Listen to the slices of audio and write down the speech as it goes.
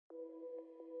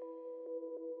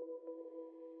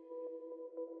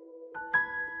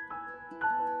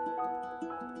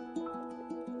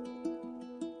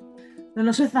Wel,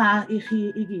 noswaith dda i chi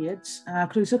i gyd, a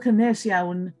croeso cynnes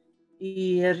iawn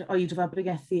i'r Oedfa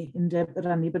Bregethu, Undeb yr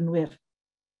annibynwyr.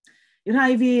 I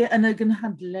rhai fi yn y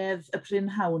gynhadledd y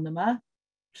prynhawn yma,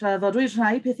 traddodwyd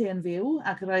rhai pethau yn fyw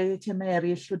ac rai temau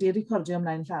eraill wedi'i recordio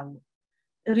ymlaen llaw.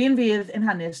 Yr un fydd yn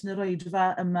hanes yn yr Oedfa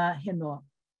yma heno.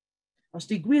 Os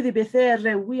digwydd i bethau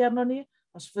rewi arno ni,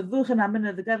 os fyddwch yn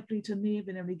amynyddigar pryd hynny,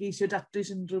 fe wnawn ni geisio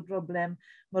datrys unrhyw broblem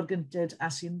mor gynted a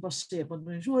sy'n bosib, ond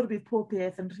dwi'n siŵr bydd pob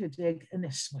peth yn rhedeg yn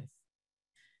esmwyth.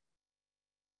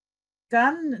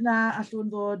 Gan na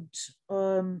allwn ddod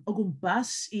o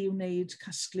gwmpas i wneud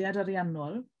casgliad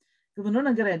ariannol, gyfynwn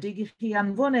yn garedig i chi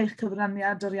anfon eich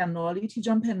cyfraniad ariannol i ti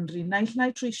John Penri, naill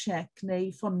nai trwy siec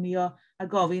neu ffonio a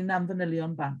gofyn am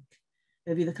fanylion banc.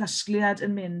 Fe fydd y casgliad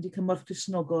yn mynd i cymorth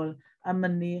Cristnogol a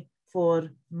mynnu ffôr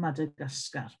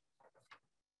Madagascar.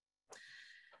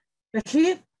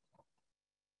 Felly,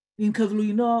 fi'n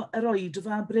cyflwyno yr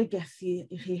Oedfa Bregethu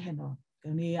i chi heno.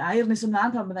 Gawn ni air nes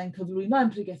ymlaen pan byddai'n cyflwyno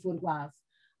yn Bregethw'r Gwadd,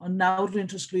 ond nawr dwi'n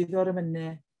trosglwyddo'r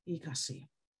emynau i Casi.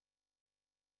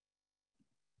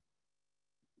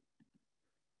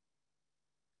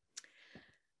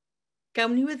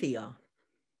 Gawn ni weddio.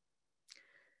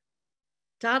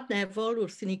 Dad Nefol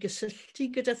wrth i ni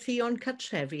gysylltu gyda Theon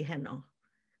Cartrefi heno,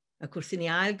 ac wrth i ni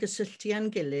ail gysylltu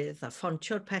a'n gilydd a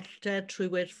ffontio'r pellter trwy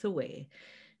wyrth y we,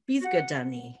 bydd gyda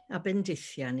ni a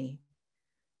bendithia ni.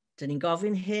 Dyn ni'n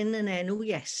gofyn hyn yn enw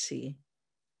Iesu.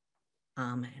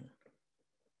 Amen.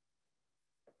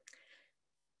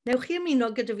 Newch chi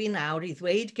ymuno gyda fi nawr i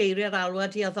ddweud geiriau'r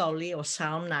alwad i addoli o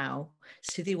Salm 9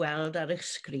 sydd i weld ar eich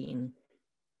sgrin.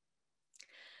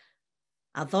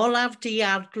 Addolaf di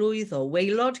arglwydd o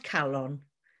waelod calon,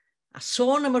 a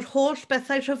sôn am yr holl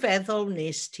bethau rhyfeddol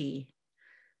nes ti.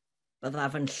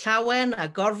 Byddaf yn llawen a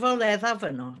gorfoledda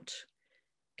fynod,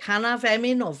 canaf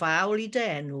emyn o fawl i dy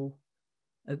enw,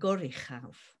 y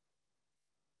goruchaf.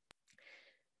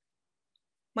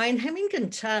 Mae'n hemyn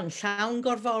gyntaf yn llawn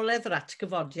gorfoledd yr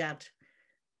atgyfodiad,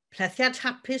 plethiad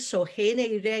hapus o hen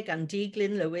eiriau gan D.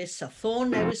 Glyn Lewis a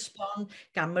thôn newydd sbon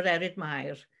gan Myrerid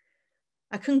Mair,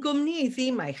 ac yn gwmni iddi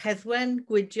mae Heddwen,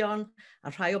 Gwydion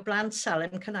a rhai o blant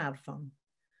Salem Canarfon.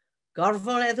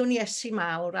 Gorfoleddwn Iesu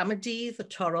mawr am y dydd y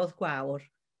torodd gwawr,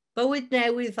 bywyd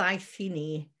newydd ddaeth i ni,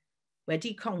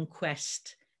 wedi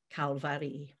conquest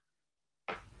Calfari.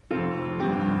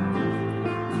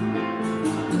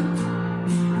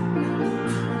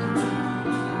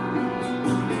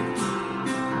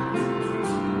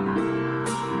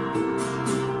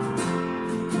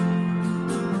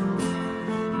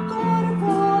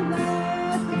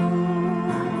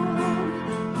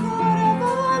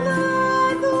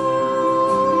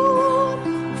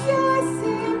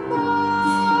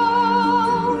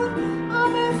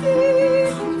 Am y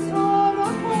ddydd y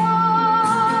torodd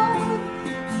gwawr,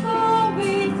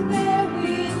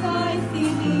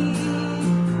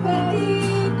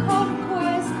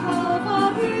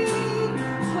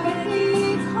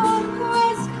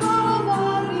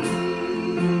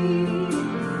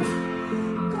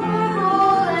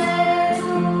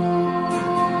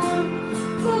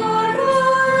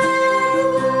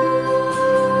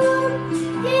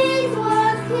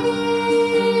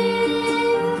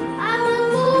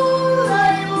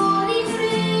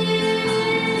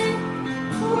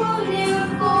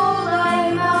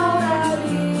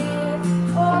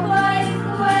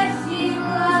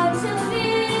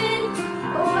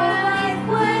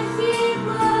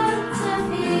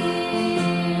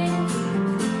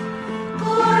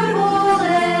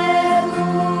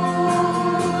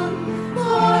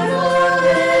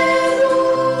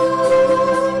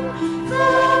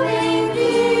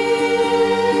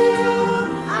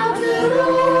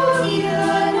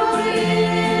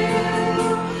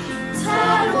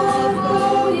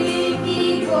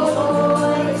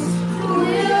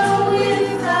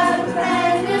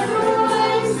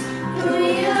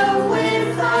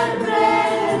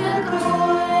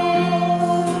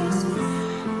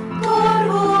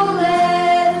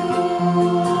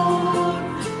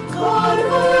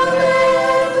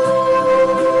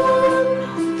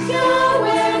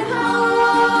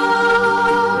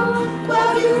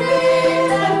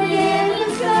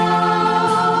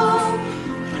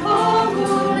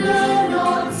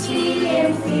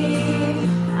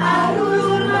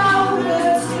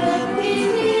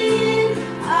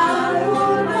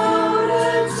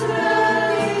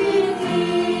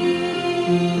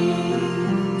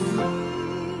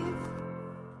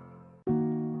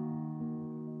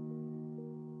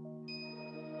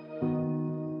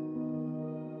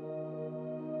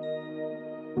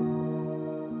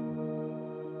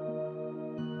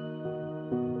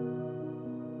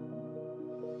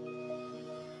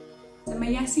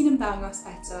 Mae Iesu'n ymddangos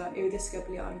eto i'w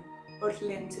ddisgyblion wrth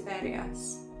Lyn Tiberias.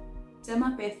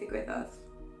 Dyma beth ddigwyddodd.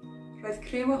 Roedd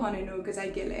criw ohonyn nhw gyda'i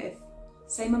gilydd,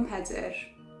 Seimon Pedr,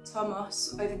 Thomas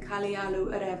oedd yn cael ei alw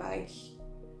yr Efaill,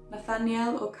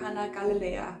 Nathaniel o Cana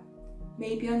Galilea,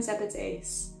 Meibion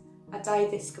Zebedeus a 2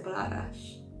 ddisgybl arall.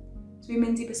 Dwi'n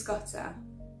mynd i bysgota,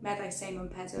 meddai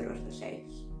Seimon Pedr wrth y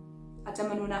lleill. A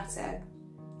dyma nhw'n ateb,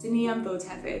 dyn ni am ddod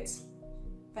hefyd.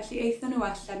 Felly eithon nhw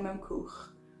allan mewn cwch,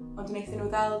 ond wnaethon nhw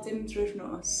ddal dim drwy'r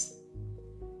nos.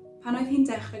 Pan oedd hi'n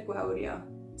dechrau gwawrio,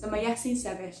 dyma Iesu'n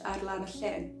sefyll ar lan y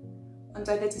llyn, ond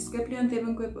oedd y disgyblion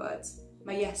ddim yn gwybod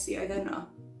mae Iesu oedd yno.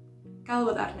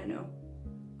 Galwodd arnyn nhw,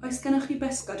 oes gennych chi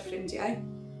bysgod, ffrindiau?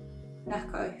 Nac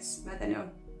oes, medden nhw.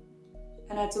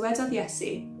 Yna dywedodd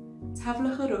Iesu,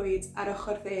 taflwch yr rwyd ar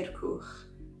ochr dde'r cwch,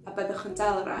 a byddwch yn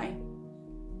dal yr arwain.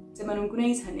 Dyma nhw'n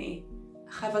gwneud hynny,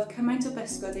 a chafodd cymaint o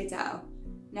bysgod ei dal,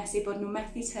 nes i bod nhw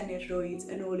methu tynnu'r rwyd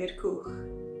yn ôl i'r cwch.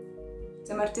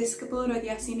 Dyma'r disgybl roedd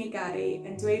Iesu'n ei garu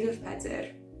yn dweud wrth Pedr,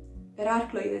 yr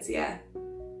arglwydd ydy e,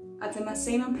 a dyma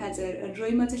Seimon Pedr yn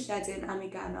rhoi modylledyn am ei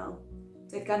ganol,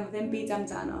 doedd ganddo ddim byd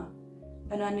amdano,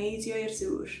 yna neidio i'r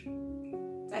dŵr.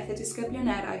 Daeth y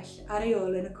disgyblion eraill ar ei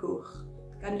ôl yn y cwch,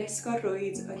 gan lusgo'r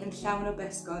rwyd oedd yn llawn o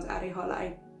bysgod ar ei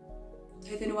holau.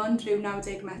 Doedden nhw ond rhyw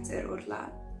 90 metr o'r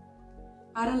lan.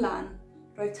 Ar y lan,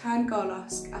 roedd tân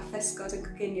golosg a physgod yn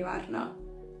coginio arno,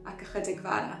 ac ychydig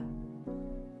fara.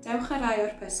 Dewch ar rai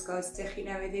o'r pysgod dych chi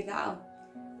newydd i ddal,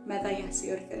 meddai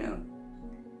Iesu wrthyn nhw.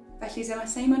 Felly dyma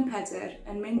Seimon Pedr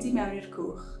yn mynd i mewn i'r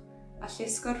cwch a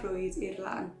llusgo'r rwyd i'r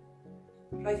lan.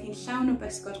 Roedd hi'n llawn o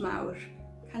bysgod mawr,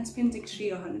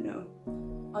 153 ohonyn nhw,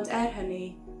 ond hynny,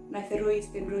 wnaeth y rwyd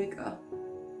ddim rwygo.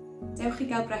 Dewch i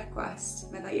gael brecwast,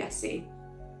 meddai Iesu.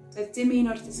 Doedd dim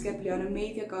un o'r disgyblion yn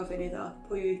meiddio gofyn iddo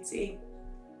pwy wyt ti.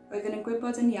 Roedden yn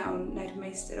gwybod yn iawn na'r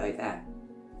meistr oedd e.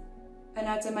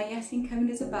 Yna dyma Iesu'n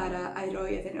cymryd y bara a'i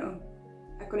roi iddyn nhw,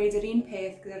 a gwneud yr un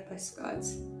peth gyda'r pysgod.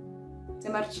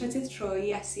 Dyma'r trydydd tro i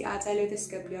Iesu adael i'w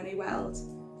ddisgyblion ei weld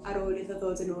ar ôl iddo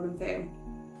ddod yn ôl yn fyw.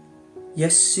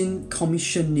 Iesu'n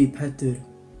comisiynu Pedr.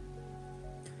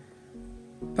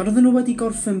 Pan oedden nhw wedi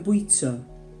gorffen bwyta,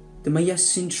 dyma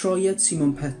Iesu'n troi at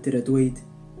Seimon Pedr a dweud,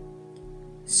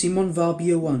 Simon fab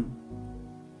Iowan,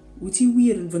 wyt ti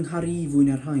wir yn fy ngharu i fwy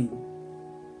na'r rhain?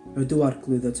 Ydw,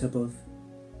 arglwydd atebodd.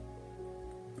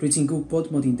 Rwyt ti'n gwybod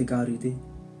mod i'n dy garu di.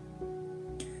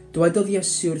 Dywedodd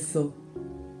Iesu wrtho,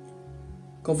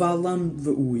 gofalam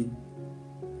fy ŵyn.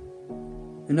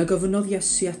 Yna gofynodd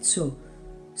Iesu eto,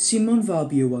 Simon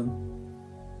fab Iowan,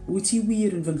 wyt ti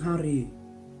wir yn fy ngharu i?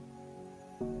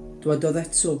 Dywedodd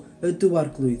eto, ydw,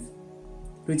 arglwydd,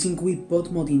 rwyt ti'n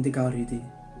gwybod mod i'n dy garu di.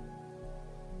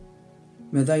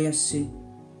 Meddai Iesu,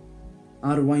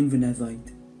 arwain fy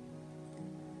nefaid.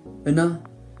 Yna,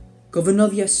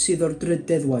 gofynodd Iesu ddor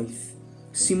drydedd waith,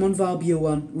 Simon fab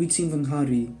Iowan, wyt ti'n fy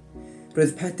ngharu?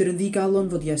 Roedd Pedr yn ddigalon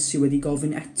fod Iesu wedi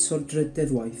gofyn eto'r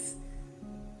drydedd waith,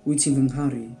 wyt ti'n fy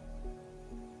ngharu?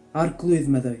 Arglwydd,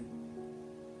 meddai,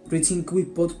 rwyt ti'n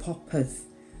gwybod popeth,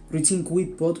 rwyt ti'n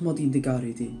gwybod mod i'n dy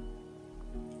garu di.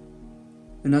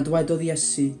 Yna dywedodd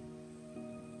Iesu,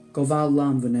 gofala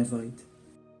am fy nefaid.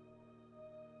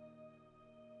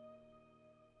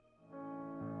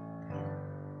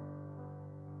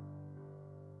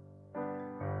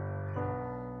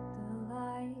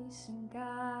 Sy'n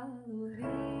galw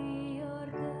fi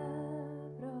o'r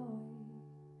gyfroi,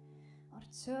 o'r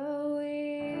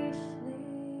tywyll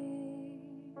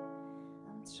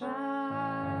am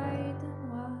traed yn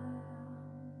wan,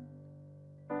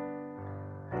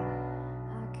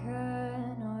 ac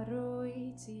yno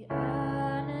rwyt ti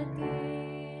yn y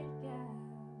dirgel,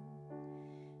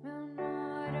 mewn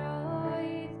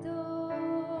oroedd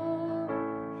dwr,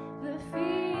 fy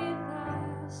ffydd a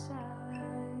saith.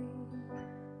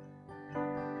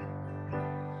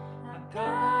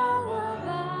 Galwodd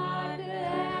ar dy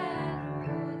enw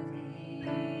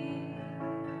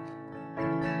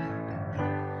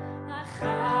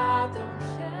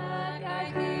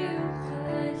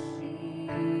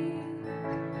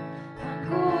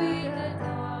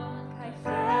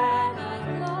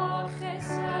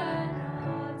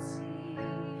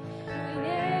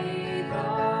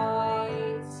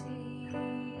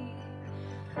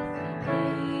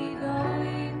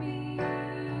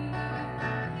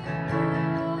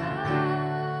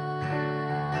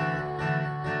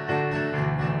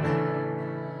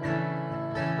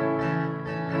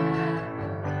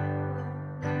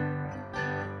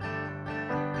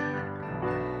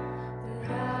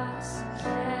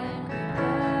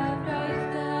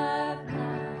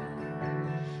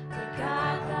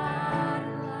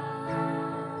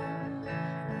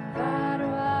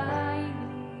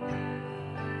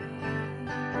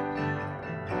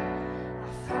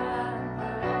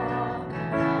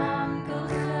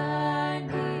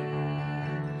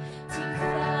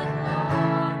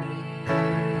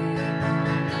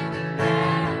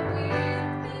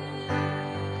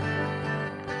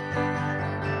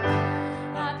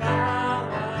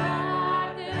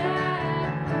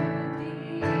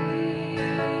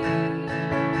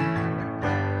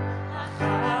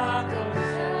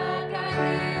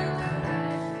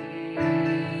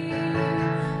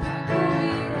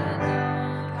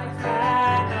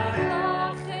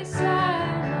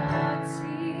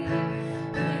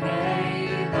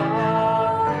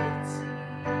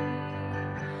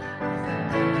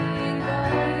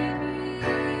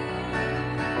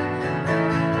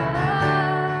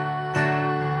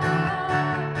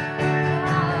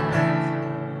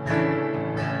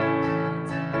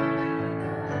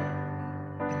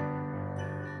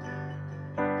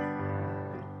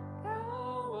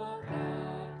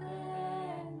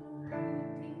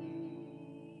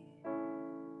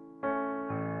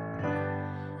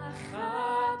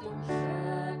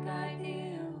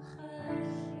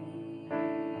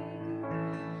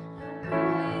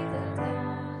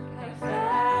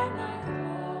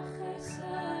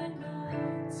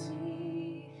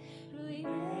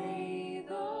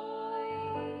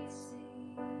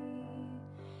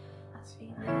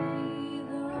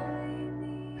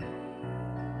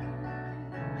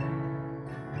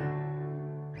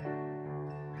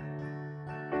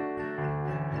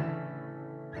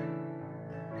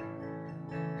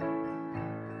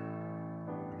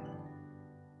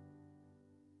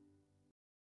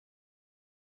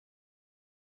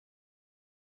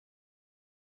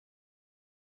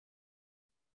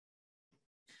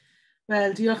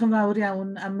Wel, diolch yn fawr iawn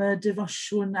am y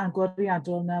defosiwn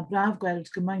agoriadol na. Braf gweld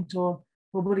gymaint o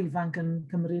bobl ifanc yn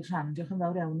cymryd rhan. Diolch yn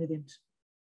fawr iawn iddynt.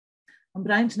 Ond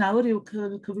braint nawr yw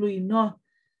cyflwyno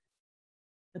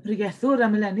y pregethwr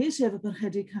am eleni sef y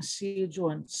Parchg Casi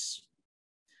Jones.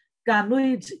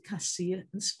 Ganwyd Casi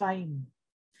yn Sbaen,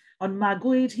 ond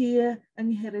magwyd hi yng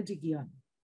Ngheredigion.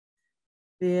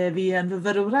 Fe fi yn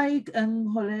fyfyrwraig yng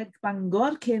Ngholeg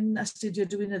Bangor cyn astudio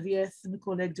diwinyddiaeth yn y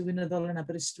Coleg Diwinyddol yn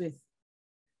Aberystwyth.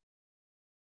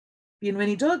 Bu'n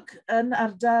weinidog yn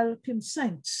ardal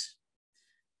Pumsaint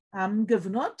am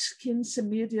gyfnod cyn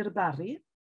symud i'r Bari,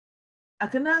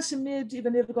 ac yna symud i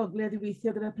fyny'r Gogledd i weithio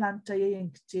gyda plant a'i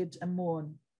ieuenctid y Môn.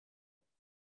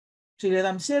 Treuliodd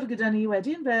amser gyda ni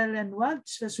wedyn fel enwad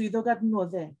fe swyddog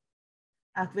adnoddau,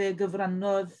 ac fe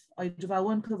gyfrannodd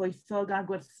oedfawon cyfoethog a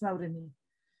gwerthfawr i ni,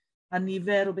 a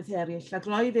nifer o beth eraill, ac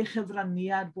roedd ei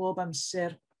chyfraniad bob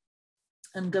amser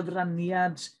yn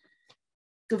gyfraniad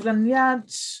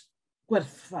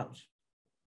gwerthfawr.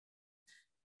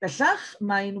 Bellach,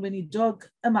 mae'n weinidog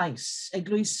Emaus,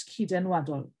 eglwys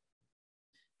cyd-enwadol.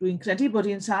 Rwy'n credu bod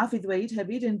hi'n saff i ddweud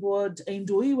hefyd ein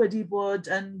dwy wedi bod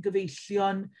yn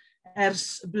gyfeillion ers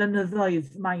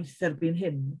blynyddoedd maith erbyn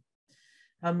hyn.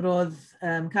 Am roedd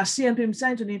Casi yn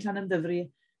Pumsaint, o'n i'n Llanymddyfri,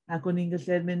 ac o'n i'n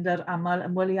gallu mynd ar aml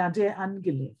ymweliadau a'n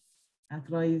gilydd,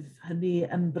 ac roedd hynny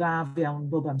yn braf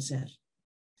iawn bob amser.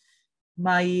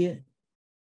 Mae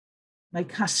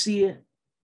Casi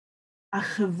a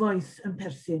chyfoeth yn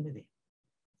perthyn iddi,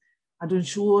 a dwi'n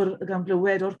siŵr y gan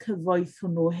glywed o'r cyfoeth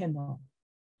hwnnw heno.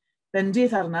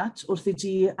 Bendith arnat wrth i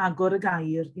ti agor y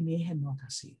gair i ni heno,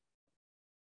 Casi.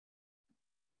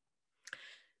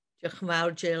 Diolch yn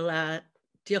fawr, Jill, a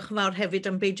diolch yn fawr hefyd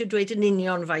am beidio dweud yn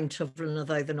union faint o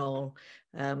flynyddoedd yn ôl.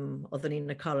 Oeddwn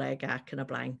ni'n y coleg ac yn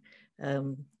y blaen.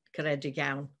 Caredig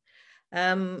iawn.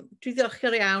 Dwi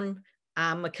ddiolchgar iawn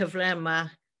am y cyfle yma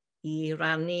i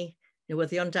rannu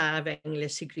newyddion da fe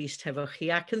Englys i Grist hefo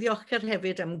chi, ac yn ddiolchgar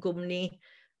hefyd am gwmni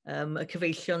y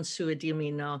cyfeillion sydd wedi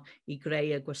ymuno i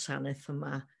greu y gwasanaeth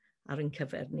yma ar ein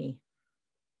cyfer ni.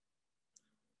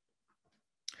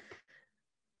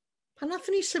 Pan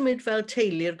nathon ni symud fel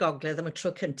teulu'r Gogledd am y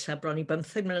tro cyntaf bron i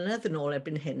 15 mlynedd yn ôl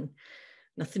erbyn hyn,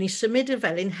 nathon ni symud y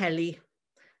Felin Heli,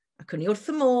 ac o'n i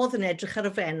wrth y modd yn edrych ar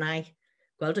y fennau,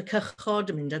 gweld y cychod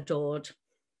yn mynd a dod.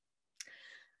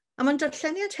 A mae'n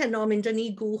darlleniad heno mynd â ni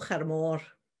gwch ar môr.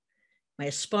 Mae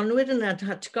esbonwyr yn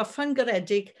atgoffa'n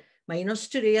garedig, mae un o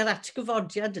straeau'r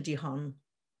atgyfodiad ydy hon.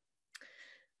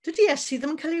 Dydy Iesu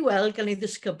ddim yn cael ei weld gan ei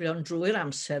ddisgyblion drwy'r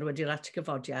amser wedi'r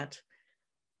atgyfodiad.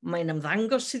 Mae'n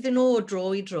ymddangos iddyn nhw o dro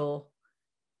i dro.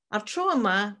 A'r tro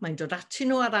yma, mae'n dod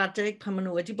atyn nhw ar adeg pan maen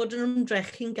nhw wedi bod yn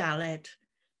ymdrechu'n galed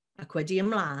ac wedi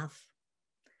ymladd.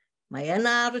 Mae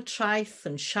yna ar y traeth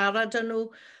yn siarad â nhw,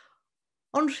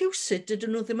 ond rhywsut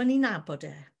dydyn nhw ddim yn ei nabod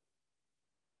e.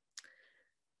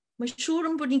 Mae'n siŵr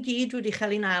bod ni gyd wedi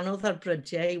cael ein anodd ar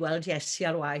brydiau i weld Iesu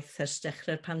ar waith ers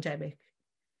dechrau'r pandemig.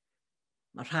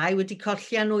 Mae rhai wedi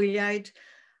colli anwyliaid,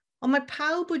 ond mae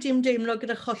pawb wedi ymdeimlo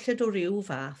gyda cholled o ryw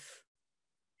fath.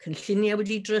 Cynlluniau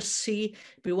wedi drysu,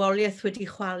 bywoliaeth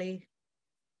wedi chwalu.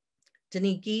 Dyn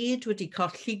ni gyd wedi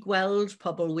colli gweld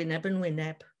pobl wyneb yn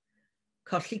wyneb,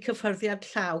 colli cyffyrddiad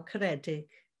llaw caredig.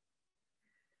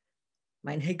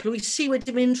 Mae'n heglwysi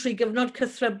wedi mynd trwy gyfnod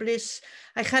cythryblus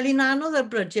a'i chael ein anodd ar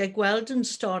brydiau gweld yn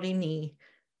stori ni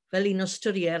fel un o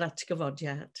storïau'r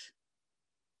atgyfodiad.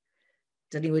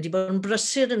 Dyn ni wedi bod yn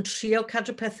brysur yn trio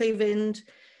cadw pethau i fynd,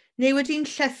 neu wedi'n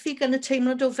llethu gan y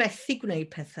teimlad o fethu gwneud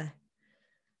pethau.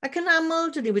 Ac yn aml,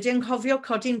 dyn ni wedi anghofio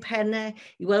codi'n pennau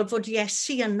i weld fod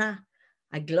Iesu yna,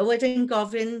 a glywed ein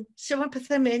gofyn sut mae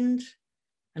pethau'n mynd,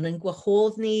 yn ein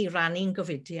gwahodd ni i rannu'n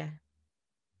gofidiau.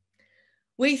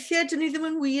 Weithiau, dyn ni ddim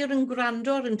yn wir yn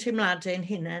gwrando ar ein teimladau ein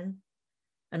hunain,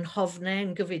 yn hofnau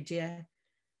yn gofidiau,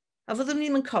 a fyddwn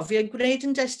ni'n yn cofio gwneud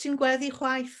yn destun gweddi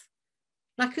chwaith,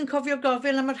 nac yn cofio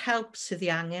gofyn am yr help sydd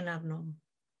ei angen arnom.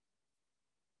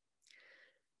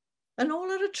 Yn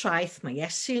ôl ar y traeth, mae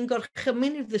Iesu yn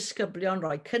gorchymyn i'r ddisgyblion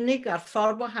roi cynnig ar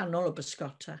ffordd wahanol o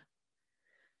bysgota.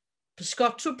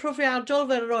 Bysgotwr profiadol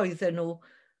fel roedden nhw,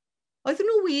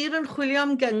 oedden nhw wir yn chwilio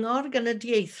am gyngor gan y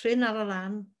dieithrin ar y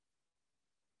lan.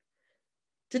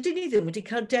 Dydyn ni ddim wedi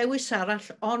cael dewis arall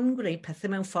ond gwneud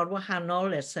pethau mewn ffordd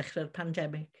wahanol ers dechrau'r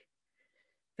pandemig.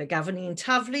 Fe gafon ni'n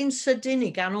taflu'n sydyn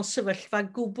i ganol sefyllfa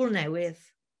gwbl newydd.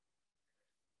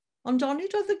 Ond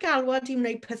onid oedd y galwad i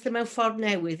wneud pethau mewn ffordd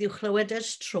newydd i'w chlywed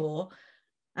ers tro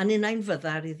a'n unau'n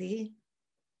fyddar iddi.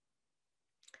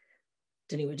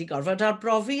 Dyn ni wedi gorfod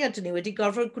arbrofi a dyn ni wedi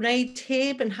gorfod gwneud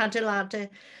heb yn hadeiladau,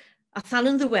 a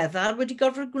than yn ddiweddar wedi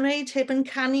gorfod gwneud heb yn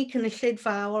canu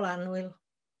cynulleidfa o lanwyl.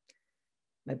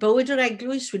 Mae bywyd yr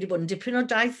eglwys wedi bod yn dipyn o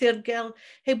daith ddirgel,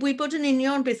 heb wybod yn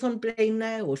union beth o'n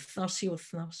blaenau wythnos i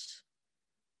wythnos.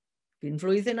 Bu'n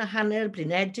flwyddyn a hanner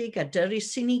blinedig a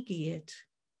dyrus i ni gyd.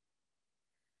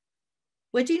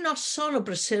 Wedi noson o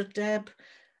brysurdeb,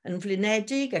 yn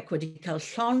flinedig ac wedi cael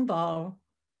llon bol,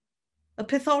 y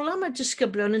peth ola mae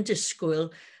disgyblion yn disgwyl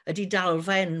ydy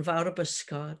dalfa enfawr y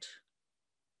bysgod.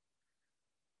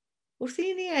 Wrth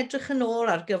i ni edrych yn ôl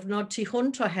ar gyfnod tu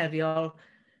hwnt o heriol,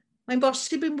 mae'n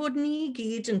bosib yn bod ni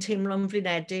gyd yn teimlo'n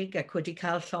flinedig ac wedi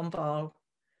cael llon bol.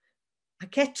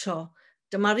 Ac eto,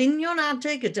 dyma'r union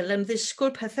adeg y dylem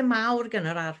ddisgwyl pethau mawr gan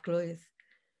yr arglwydd.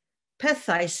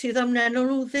 Pethau sydd ymwneud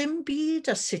nhw ddim byd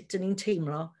a sut yn ni'n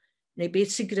teimlo, neu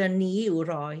beth sydd gyda ni i'w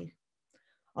roi.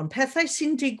 Ond pethau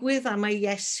sy'n digwydd am ei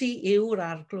Iesu yw'r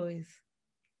arglwydd.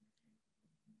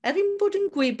 Ein bod yn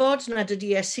gwybod nad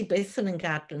ydy Iesu byth yn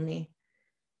gadael ni,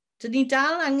 dyn ni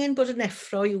dal angen bod yn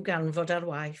effro i'w ganfod ar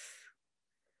waith.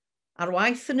 Ar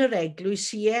waith yn yr eglwys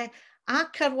ie,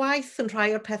 ac ar waith yn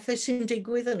rhai o'r pethau sy'n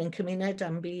digwydd yn cymuned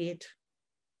am byd.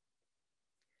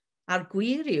 A'r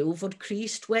gwir yw fod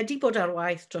Crist wedi bod ar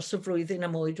waith dros y flwyddyn a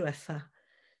mwy diwetha,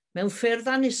 mewn ffyrdd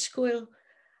annisgwyl,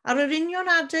 ar yr union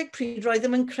adeg pryd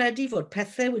roeddem yn credu fod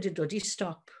pethau wedi dod i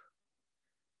stop.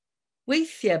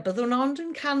 Weithiau byddwn ond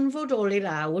yn canfod ôl i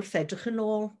law wrth edrych yn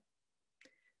ôl.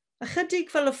 Ychydig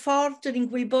fel y ffordd dyn ni'n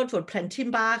gwybod fod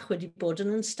plentyn bach wedi bod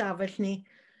yn stafell ni,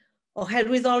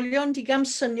 oherwydd olion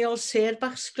digamsyniol ser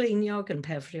bach sgleiniog yn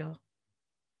pefrio.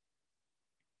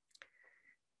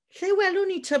 Lle welwn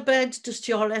ni tybed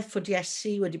dystiolaeth fod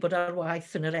Iesu wedi bod ar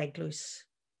waith yn yr eglwys?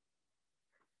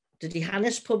 Dydy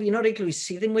hanes pob un o'r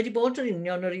eglwysi ddim wedi bod yn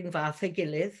union yr un fath ei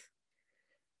gilydd.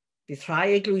 Bydd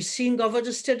rhai eglwysi yn gofod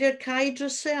ystyried cael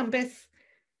drysau am beth.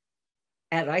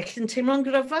 Eraill yn teimlo'n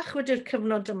gryfach wedi'r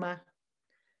cyfnod yma.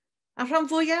 A rhan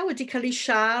fwyaf wedi cael ei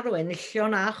siar o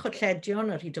enillion a cholledion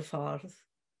ar hyd y ffordd.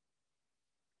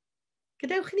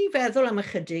 Gadewch i ni feddwl am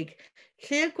ychydig,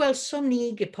 lle gwelsom ni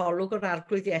gipolwg o'r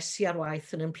arglwydd Iesu ar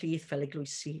waith yn plith fel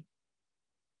eglwysi.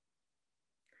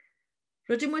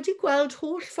 Rydym wedi gweld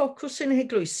holl ffocws yn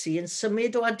eglwysi yn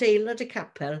symud o adeilad y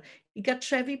capel i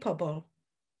gartrefi pobl.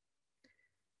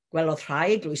 Gwelodd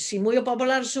rhai eglwysi mwy o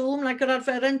bobl ar Zoom nag yr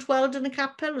arferent weld yn y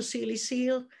capel o sil i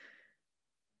sil.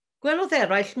 Gwelodd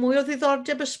eraill mwy o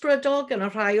ddiddordeb ysbrydol gan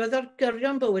y rhai oedd ar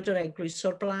gyrion bywyd yr eglwys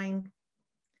o'r blaen.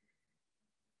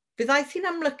 Byddaidd hi'n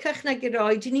amlycach nag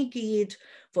erioed i ni gyd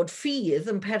fod ffydd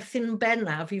yn perthyn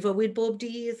bennaf i fywyd bob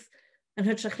dydd, yn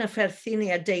hytrach na pherthu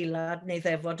neu adeilad neu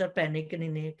ddefod arbennig yn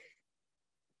unig.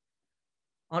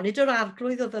 Ond nid o'r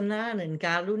arglwydd oedd yna yn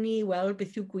galw ni i weld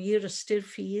beth yw gwir ystyr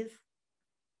ffydd.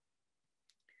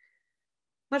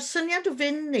 Mae'r syniad o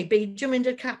fynd neu beidio mynd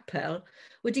i'r capel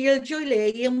wedi ildio i le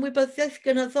i ymwybyddiaeth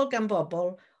gynyddol gan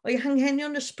bobl o'i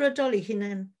hanghenion ysbrydol eu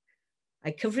hunain,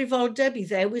 a'i cyfrifoldeb i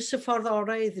ddewis y ffordd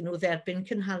orau iddyn nhw dderbyn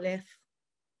cynhaliaeth.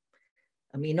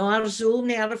 Ymuno ar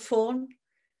Zoom neu ar y ffôn,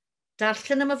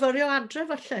 darllen y myfyrio adre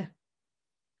falle.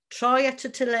 Troi at y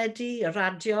teledu, y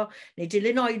radio neu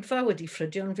dilyn Oedfa wedi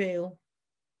ffrydio'n fyw.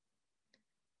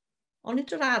 Ond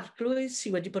nid yr arglwydd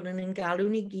sydd wedi bod yn galw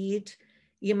ni gyd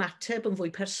i ymateb yn fwy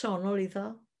personol iddo.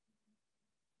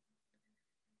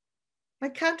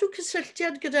 Mae cadw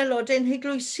cysylltiad gyda aelodau'n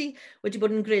eglwysi wedi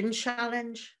bod yn gryn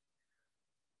challenge.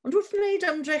 Ond wrth wneud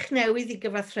ymdrech newydd i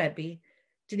gyfathrebu,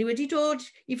 dyn ni wedi dod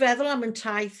i feddwl am yn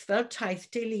taith fel taith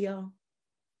deulu'r.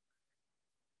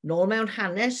 Nôl mewn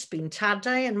hanes, bu'n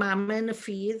tadau yn mamen y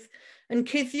ffydd yn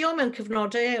cuddio mewn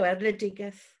cyfnodau o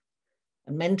erledigaeth,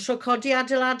 yn mentro codi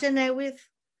adeiladau newydd,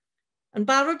 yn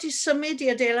barod i symud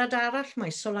i adeilad arall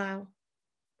maes o law.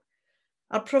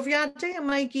 A'r profiadau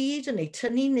yma i gyd yn ei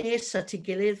tynnu nes at ei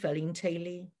gilydd fel un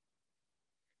teulu.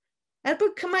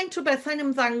 Bod cymaint o bethau'n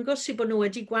ymddangos i bod nhw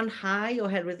wedi gwanhau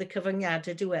oherwydd y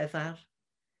cyfyngiadau diweddar,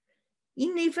 i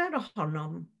nifer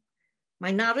ohonom,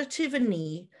 mae naratif yn ni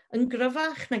yn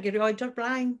gryfach nag erioed o'r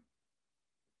blaen.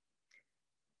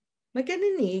 Mae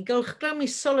gennym ni gylchgrawn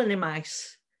misol yn Emaus,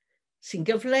 sy'n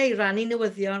gyfle i rannu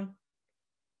newyddion,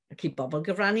 ac i bobl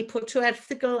gyfrannu pwtw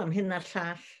erthygl am hyn a'r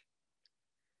llall.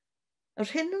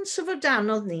 Yr hyn yn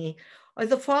syfrdanodd ni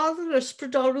oedd y ffordd yr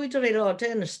ysbrydolwyd yr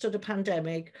aelodau yn ystod y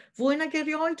pandemig fwy nag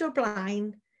erioed o'r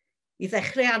blaen i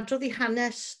ddechrau adrodd i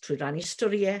hanes trwy rannu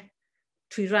storiau,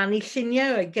 trwy rannu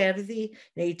lluniau o'i gerddi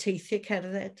neu teithiau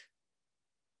cerdded.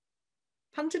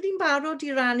 Pan dyn ni'n barod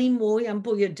i rannu mwy am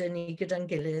bwy ydyn ni gyda'n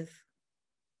gilydd,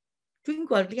 dwi'n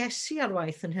gweld Iesu ar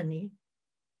waith yn hynny.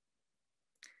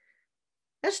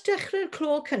 Ers dechrau'r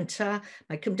clo cyntaf,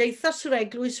 mae Cymdeithas yr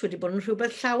Eglwys wedi bod yn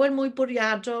rhywbeth llawer mwy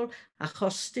bwriadol a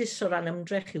chostus o ran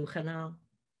ymdrech uwch yna.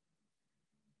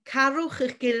 Carwch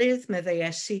eich gilydd, meddai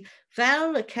Iesu,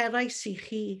 fel y cerais i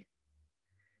chi.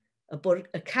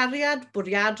 Y cariad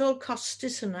bwriadol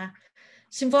costus yna,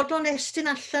 sy'n fodlon estyn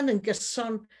allan yn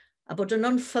gyson a bod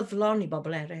yno'n ffyddlon i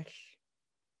bobl eraill.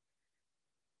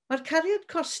 Mae'r cariad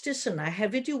costus yna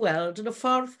hefyd i'w weld yn y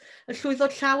ffordd y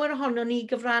llwyddodd llawer ohono ni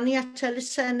gyfrannu at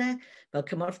elusennau fel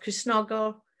cymorth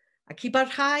Cristnogol ac i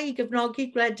barhau i gefnogi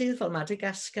gwledydd fel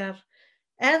Madagascar,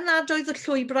 nad oedd y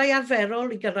llwybrau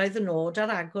arferol i gyrraedd y nod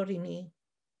ar agor i ni.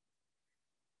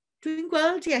 Dwi'n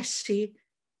gweld Iesu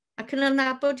ac yn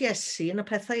anabod Iesu yn y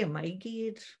pethau yma i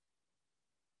gyd.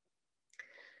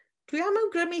 Dwi am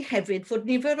awgrymu hefyd fod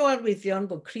nifer o arwyddion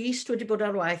bod Crist wedi bod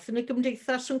ar waith yn y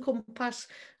gymdeithas yn cwmpas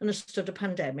yn ystod y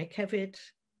pandemig hefyd.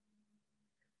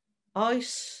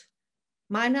 Oes,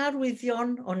 mae'n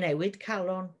arwyddion o newid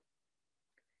calon.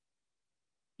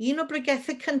 Un o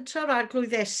bregethu cyntaf o'r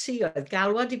arglwydd Iesu oedd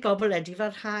galwad i bobl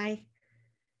edifarhau,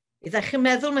 i ddechrau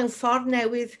meddwl mewn ffordd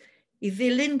newydd i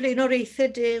ddilyn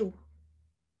blaenoriaethau Duw.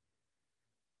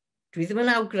 Dwi ddim yn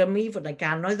awgrymu fod yna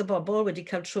gannoedd o bobl wedi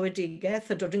cael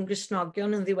trwydigaeth a dod yn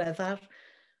Gristnogion yn ddiweddar,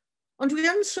 ond dwi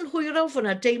yn synhwyro fod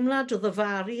yna deimlad o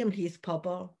ddyfaru ymhlith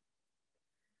pobl.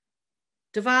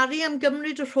 Dyfaru am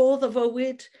gymryd y rhodd o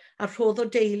fywyd a rhodd o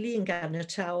deulu yn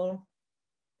ganiataol.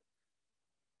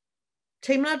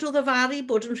 Teimlad o ddyfaru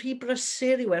bod yn rhy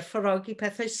brysur i werthfawrogi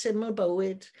pethau syml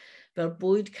bywyd fel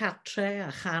bwyd cartre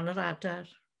a chan yr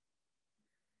adar.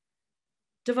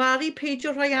 Dyfaru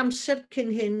peidio rhoi amser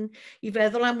cyn hyn i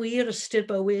feddwl am wir ystyr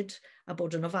bywyd a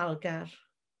bod yn ofalgar.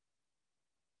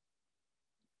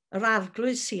 Yr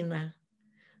arglwydd sy'n yna,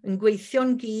 yn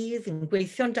gweithio'n gudd, yn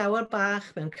gweithio'n dawel bach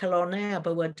mewn calonau a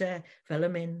bywydau fel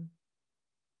y myn.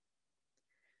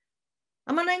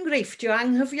 A mae'n enghreiffdio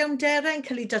anghyfiawnderau yn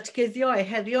cael ei datguddio a'i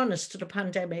herio yn ystod y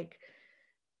pandemig.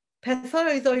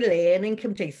 Pethau oedd o'i le yn ein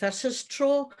cymdeithas ys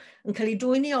tro yn cael ei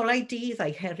dwyn i olau dydd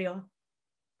a'i herio.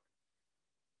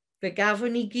 Fe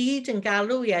gafon ni gyd yn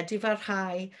galw i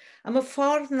edifarhau am y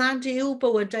ffordd nad yw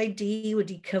bywydau di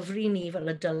wedi cyfri ni fel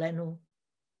y dylen nhw.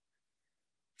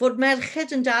 Fod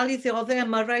merched yn dal i ddioddau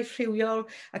ymyrau rhywiol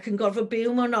ac yn gorfod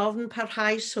byw mewn ofn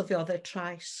parhaus o ddioddau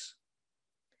trais.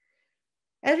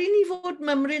 I ni fod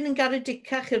mymryn yn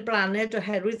garedicach i'r blaned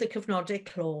oherwydd y cyfnodau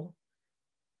clo.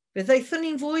 Fe ddeithon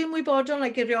ni'n fwy ymwybodol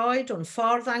ag erioed o'n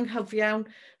ffordd anghyfiawn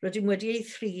rydym wedi ei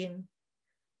thrin,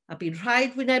 a bydd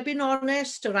rhaid wynebu'n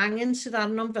onest yr angen sydd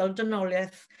arnom fel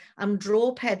dynoliaeth am dro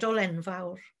pedol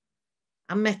enfawr,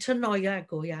 a metanoia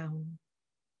go iawn.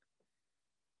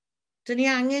 Dyn ni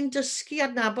angen dysgu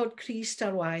adnabod Crist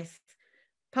ar waith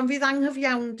pan fydd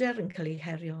anghyfiawnder yn cael ei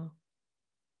herio.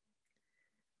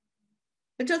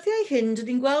 Y dyddiau hyn, dyn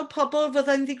ni'n gweld pobl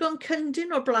fyddai'n ddigon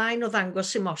cyndyn o'r blaen o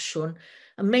ddangos emosiwn,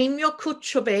 yn meimio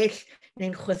cwtch o bell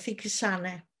neu'n chwythu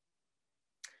cusanau.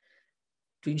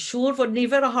 Dwi'n siŵr fod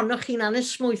nifer ohonoch chi'n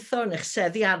anesmwytho yn eich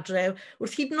seddi adref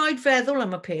wrth hyd yn oed feddwl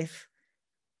am y peth,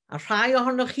 a rhai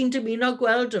ohonoch chi'n dymuno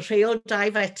gweld y rheol 2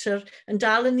 fetr yn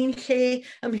dal yn un lle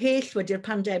ymhell wedi'r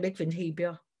pandemig fynd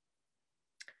heibio.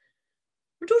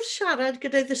 Ond wrth siarad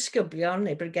gyda'i ddisgyblion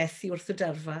neu bregethu wrth y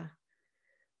dyrfa,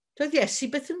 doedd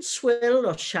Iesu byth yn swil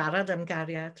o siarad am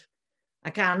gariad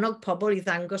ac annog pobl i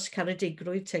ddangos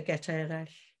caredigrwydd tegeta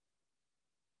eraill.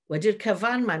 Wedi'r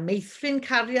cyfan mae meithrin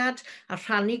cariad a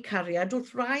rhannu cariad wrth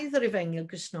raidd yr efengyl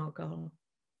Gristnogol.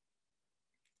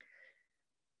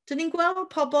 Dyn ni'n gweld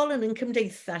pobl yn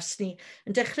cymdeithas ni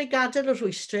yn dechrau gadael y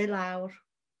rhwystrau lawr,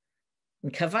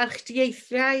 yn cyfarch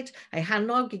dieithriaid a'i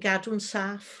hannog i gadw'n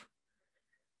saff,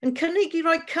 yn cynnig i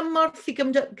roi cymorth i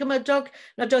gymydog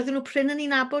nad oedden nhw prin yn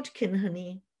ei nabod cyn hynny.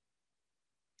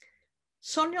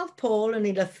 Soniodd Paul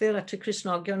yn ei lythyr at y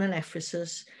Cristnogion yn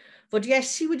Ephesus fod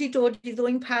Iesu wedi dod i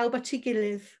ddwyn pawb at ei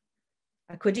gilydd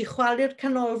ac wedi chwalu'r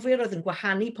canolwyr oedd yn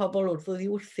gwahanu pobl wrth oddi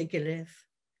wrth ei gilydd.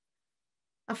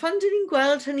 A phan dyn ni'n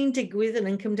gweld hynny'n digwydd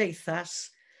yn ein cymdeithas,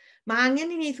 mae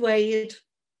angen i ni ddweud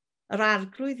yr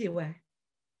arglwydd yw e.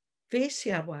 Fe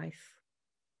sy ar waith.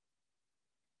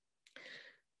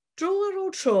 Dro ar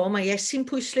ôl tro mae Iesu'n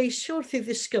pwysleisio wrth ei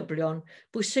ddisgyblion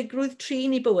bwysigrwydd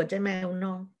trin i bywydau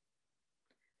mewnol.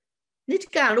 Nid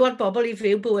galw at bobl i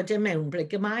fyw bywydau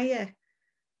mewnblyg y mae e,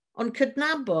 ond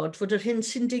cydnabod fod yr hyn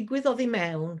sy'n digwydd oddi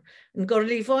mewn yn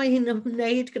gorlifo ei hun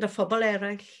ymwneud gyda phobl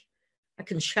eraill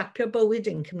ac yn siapio bywyd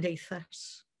ein cymdeithas.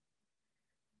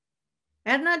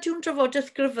 Nad yw'n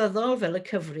drafodaeth grefyddol fel y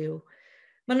cyfryw,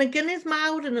 mae yna gynnydd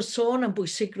mawr yn y sôn am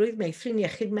bwysigrwydd meithrin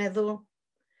iechyd meddwl,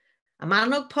 am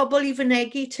annog pobl i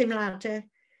fynegu teimladau,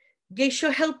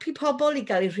 geisio helpu pobl i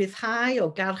gael eu rhyddhau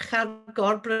o garchar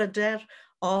gorbryder,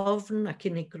 ofn ac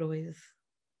unigrwydd.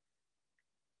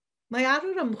 Mae ar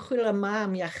yr ymchwil yma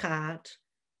am iachad,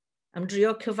 am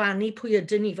drio cyfannu pwy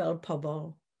ydyn ni fel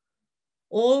pobl.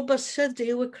 Ôl bysedd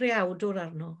Duw y creawdwr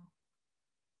arno.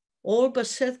 Ôl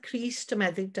bysedd Crist y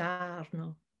meddyg da arno.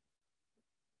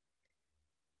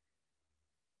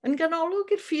 Yn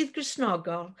ganolog i'r ffydd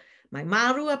Gristnogol, mae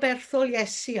marw a berthol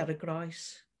Iesu ar y groes.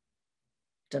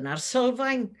 Dyna'r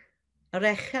sylfaen, yr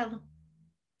echel.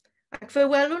 Ac fe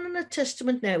welwn yn y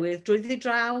Testament Newydd drwyddi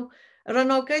draw yr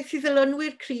anogaeth i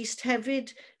ddilynwyr Crist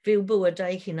hefyd fyw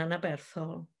bywydau hunan a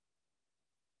berthol.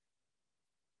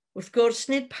 Wrth gwrs,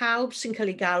 nid pawb sy'n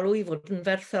cael ei galw i fod yn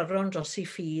ferthyron dros ei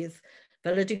ffydd,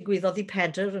 fel y digwyddodd i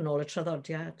Pedr yn ôl y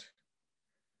traddodiad.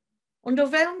 Ond o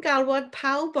fewn galwad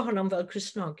pawb ohonom fel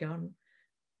Cristnogion,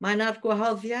 mae'n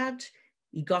argwahoddiad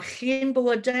i golli ein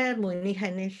bywydau er mwyn ei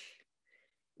hennill,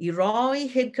 i roi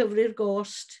heb cyfri'r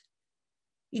gost,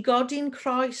 i godi'n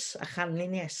croes a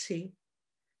chanlyn Iesu,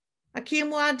 ac i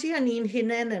ymwadu â ni'n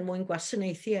hunain er mwyn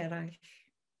gwasanaethu eraill.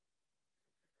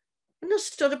 Yn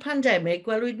ystod y pandemig,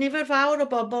 gwelwyd nifer fawr o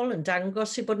bobl yn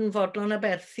dangos i bod yn fodlon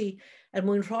aberthu er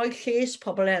mwyn rhoi lles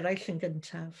pobl eraill yn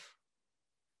gyntaf.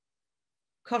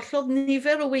 Collodd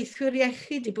nifer o weithwyr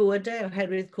iechyd i bywydau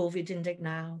oherwydd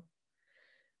Covid-19.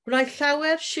 Gwnaeth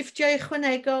llawer shiftiau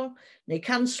ychwanegol neu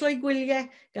canslo eu gwyliau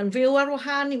gan fyw ar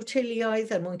wahân i'w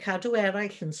teuluoedd er mwyn cadw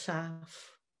eraill yn saff.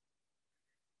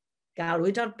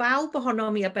 Galwyd ar bawb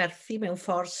ohonom i aberthu mewn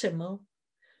ffordd syml,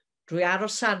 drwy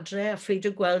aros adre a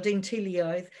pheidio gweld ein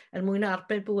teuluoedd er mwyn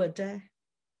arbed bywydau.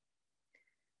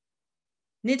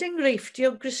 Nid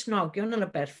enghreifftiau o Gristnogion yn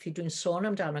aberthu dwi'n sôn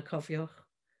amdano, cofiwch,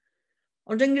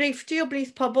 ond enghreifftiau o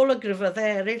blith pobl o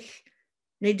gryfyddau eraill,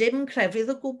 neu dim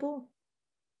crefydd o gwbl.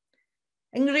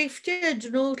 Enghreifftiau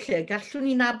ydyn nhw lle gallwn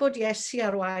ni nabod Iesu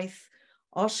ar waith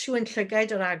os yw ein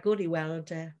llygaid yr agwr i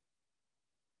weld e.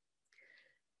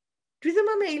 Dwi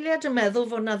ddim am eiliad yn meddwl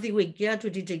fod yna ddiwygiad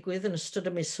wedi digwydd yn ystod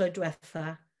y misoedd diwetha,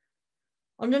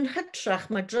 ond yn hytrach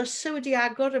mae drysau wedi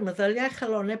agor y meddyliau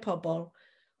chalonau pobl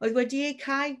oedd wedi eu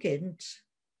cael gynt.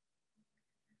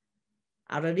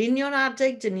 Ar yr union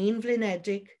adeg dyn ni'n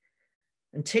flinedig,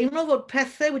 yn teimlo fod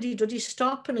pethau wedi dod i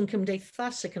stop yn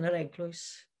cymdeithas ac yn yr eglwys.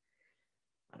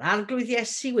 Mae'r arglwydd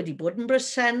Iesu wedi bod yn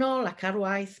bresennol ac ar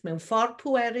waith mewn ffordd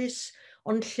pwerus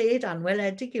ond lled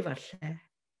anweledig efallai.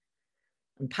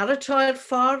 Yn paratoi'r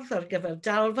ffordd ar gyfer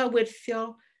dalfa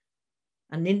wirthiol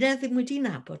a nid ddim wedi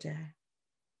nabod e.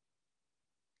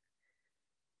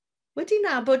 Wedi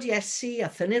nabod Iesu a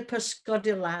thynnu'r pysgod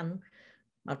i'r lan,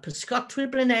 mae'r pysgotwyr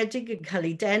blinedig yn cael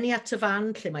ei denu at y fan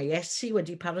lle mae Iesu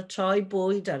wedi paratoi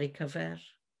bwyd ar ei cyfer.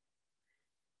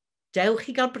 Dewch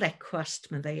i gael brecwast,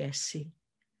 meddai Iesu.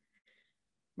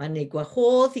 Mae'n ei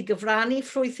gwahodd i gyfrannu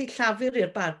ffrwyth ei llafur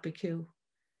i'r barbecue,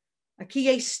 ac i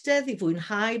eistedd i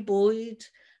fwynhau bwyd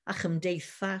a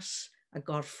chymdeithas a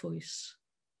gorffwys.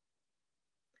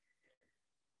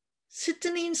 Sut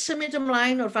dyn ni'n symud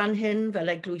ymlaen o'r fan hyn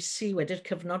fel eglwysi wedi'r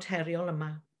cyfnod heriol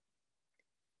yma?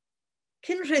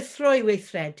 Cyn rhithro i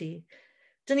weithredu,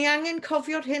 dyn ni angen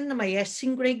cofio'r hyn y mae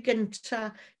Iesu'n gwneud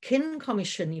gyntaf cyn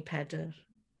comisiynu Pedr.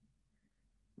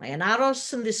 Mae'n aros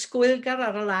yn ddisgwylgar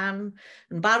ar y lan,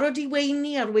 yn barod i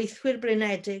weini ar weithwyr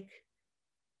blinedig,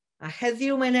 a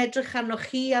heddiw mae'n edrych arnoch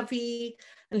chi a fi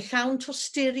yn llawn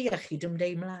tosturi a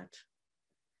chydymdeimlad.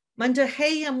 Mae'n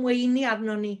dyheu am weini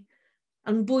arno ni,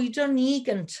 yn bwydo ni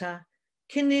gyntaf,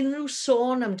 cyn unrhyw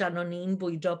sôn amdano ni'n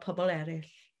bwydo pobl eraill.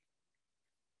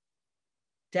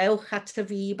 Dewch at y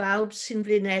fi bawb sy'n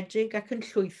flinedig ac yn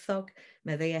llwythog,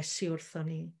 meddai Iesu wrtho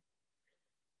ni,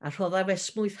 a rhoddaf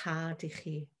esmwythad i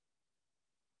chi.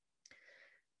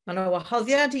 Mae'n o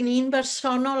wahoddiad i ni'n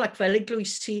bersonol ac fel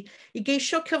eglwysi i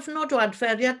geisio cyfnod o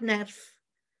adferiad nerth,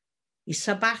 i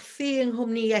sabathu yng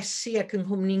nghwmni Iesu ac yng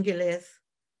nghwmni'n gilydd.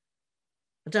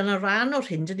 A dyna rhan o'r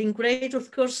hyn dyn ni'n gwneud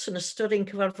wrth gwrs yn ystod ein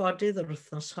cyfarfodydd yr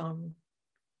wythnos hon.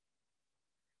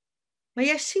 Mae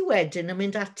Iesu wedyn yn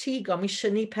mynd ati i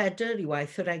gomisiynu Pedr i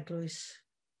waith yr eglwys.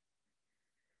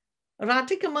 Yr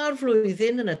adeg yma o'r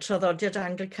flwyddyn yn y traddodiad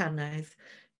Anglicanaidd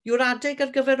yw'r adeg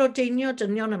ar gyfer ordeinio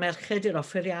dynion y merched i'r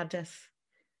offeriadaeth,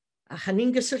 a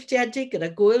hynny'n gysylltiedig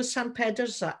gyda gwyl San Pedr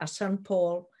a San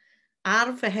Paul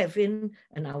ar Fehefin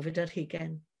yn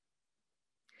 1920.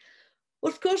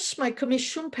 Wrth gwrs, mae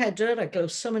Comisiwn Pedr a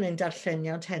glywsom yn ein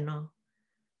darlleniad heno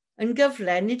yn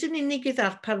gyfle nid yn unig i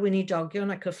ddarpar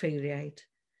weinidogion ac offeiriaid,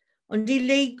 ond i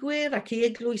leigwyr ac i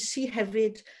eglwysu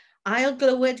hefyd ail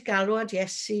glywed galwad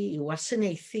Iesu i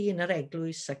wasanaethu yn yr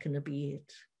eglwys ac yn y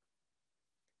byd.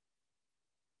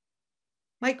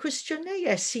 Mae cwestiynau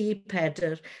Iesu i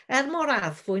Pedr, mor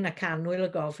addfwyn ac annwyl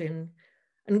y gofyn,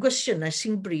 yn gwestiynau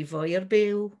sy'n brifo i'r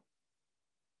byw.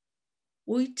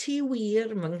 Wyt ti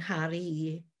wir fy ngharu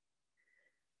i?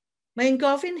 Mae'n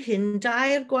gofyn hyn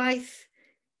dair gwaith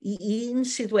i un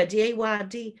sydd wedi ei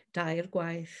wadu dair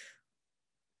gwaith.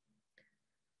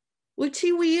 Wyt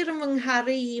ti wir yn fy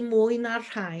ngharu i mwy na'r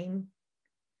rhain?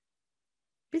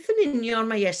 Beth yn union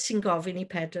mae Iesu'n gofyn i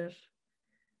Pedr?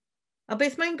 A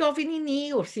beth mae'n gofyn i ni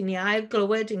wrth i ni ail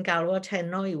glywed ein galwad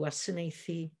heno i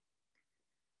wasanaethu?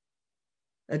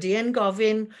 Ydy e'n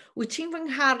gofyn, wyt ti'n fy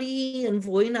ngharu i yn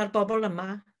fwy na'r bobl yma,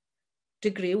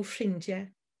 dy griw ffrindiau?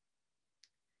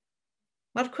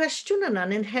 Mae'r cwestiwn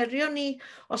yna'n enherio ni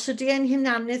os ydy e'n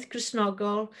hunaniaeth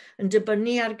Gristnogol yn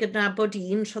dibynnu ar gydnabod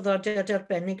un traddodiad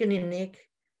arbennig yn unig,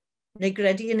 neu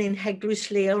gredu yn ein heglwys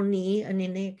leol ni yn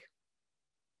unig.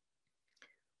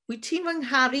 Wyt ti'n fy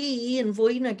ngharu i yn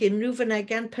fwy nag unrhyw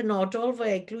fynegion penodol fy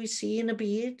eglwys i yn y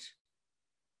byd?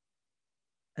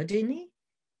 Ydyn ni?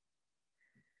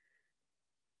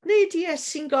 Neu ydy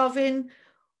Iesu'n gofyn,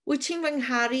 wyt ti'n fy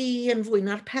ngharu i yn fwy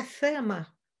na'r pethau yma?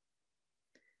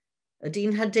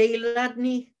 Ydy'n hadeilad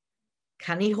ni,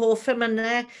 can i hoff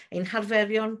emynau ein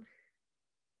harferion?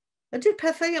 Ydy'r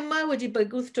pethau yma wedi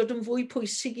bygwth dod yn fwy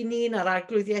pwysig i ni na'r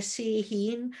arglwydd Iesu ei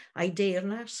hun a'i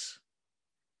deyrnas?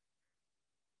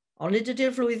 Ond nid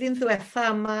ydy'r flwyddyn ddiwetha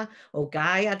yma o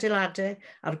gau adeiladau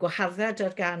a'r gwaharddiad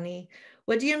ar ganu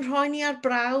wedi yn rhoi ni ar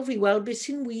brawf i weld beth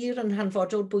sy'n wir yn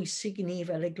hanfodol bwysig i ni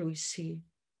fel eglwysi.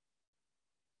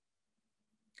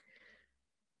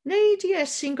 Neu ydy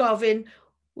Iesu'n gofyn,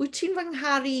 wyt ti'n fy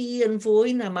ngharu i yn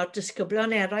fwy na mae'r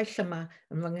disgyblion eraill yma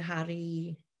yn fy ngharu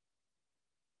i?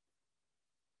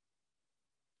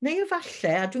 Neu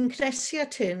efallai, a dwi'n cnesu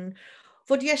at hyn,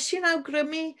 fod Iesu'n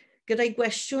awgrymu gyda'i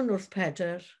gwestiwn wrth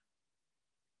Pedr.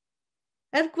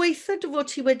 Gweitha dy fod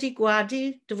ti wedi gwadu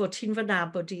dy fod ti'n fy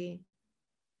nabod i.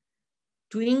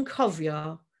 Dwi'n cofio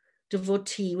dy fod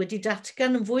ti wedi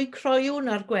datgan yn fwy croew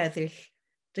na'r gweddill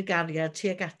dy gariad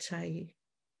tuag ata i.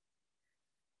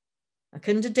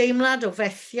 Ac yn dy deimlad o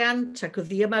fethiant ac o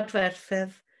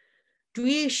ddiamadferthedd,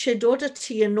 dwi eisiau dod â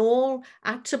ti yn ôl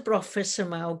at y broffes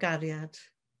yma o gariad.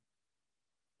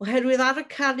 Oherwydd ar y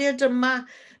cariad yma,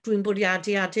 dwi'n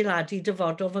bwriadu adeiladu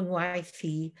dyfodol fy ngwaith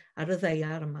i ar y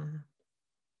ddeiar yma.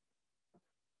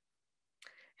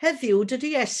 Heddiw,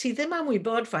 dydy Iesu ddim am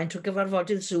wybod faint o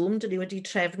gyfarfodydd Zoom dyn ni wedi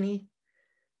trefnu.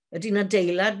 Ydy'n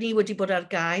adeilad ni wedi bod ar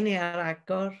gau neu ar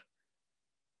agor.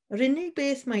 Yr unig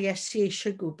beth mae Iesu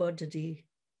eisiau gwybod ydy,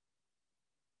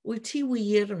 wyt ti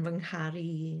wir yn fy ngharu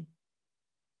i?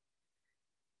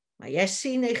 Mae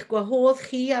Iesu'n eich gwahodd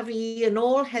chi a fi yn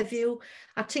ôl heddiw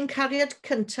at ein cariad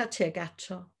cyntaf tuag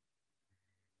ato.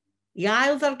 I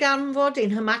ail ddarganfod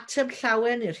ein hymateb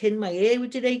llawen i'r hyn mae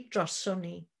wedi wneud droson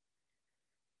ni.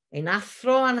 Ein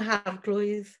athro a'n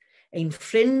harglwydd, ein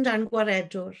ffrind a'n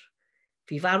gwaredwr,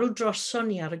 fi farw droson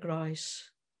ni ar y groes.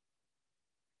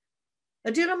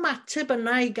 Ydy'r ymateb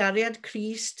yna i gariad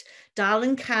Crist dal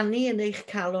yn canu yn eich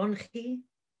calon chi?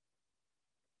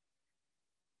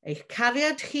 Eich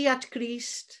cariad chi at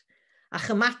Grist, a'ch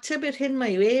ymateb i'r hyn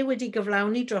mae wedi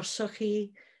gyflawni drosoch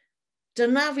chi,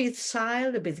 dyna fydd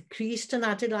sail y bydd Crist yn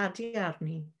adeiladu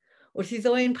arni, wrth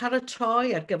iddo ein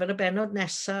paratoi ar gyfer y bennod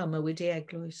nesaf ym mywyd ei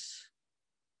eglwys.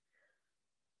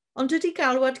 Ond ydy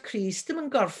galwad Crist ddim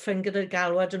yn gorffen gyda'r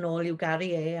galwad yn ôl i'w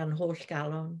garu a'n holl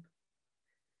galon.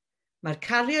 Mae'r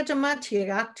cariad yma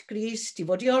tuag at Grist i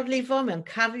fod i orlifo mewn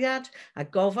cariad a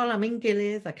gofal am ein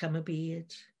gilydd ac am y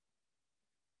byd.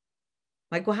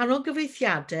 Mae gwahanol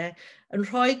gyfeithiadau yn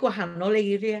rhoi gwahanol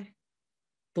eiriau,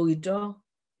 bwydo,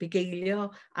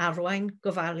 bugeilio, arwain,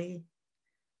 gofalu,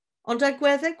 ond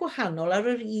agweddau gwahanol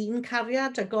ar yr un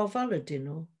cariad a gofal ydyn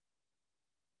nhw.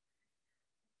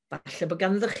 Falle bod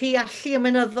ganddoch chi allu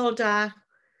ymenyddol da,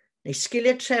 neu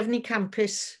sgiliau trefnu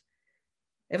campus.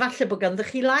 Efallai bod ganddoch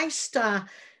chi lais da,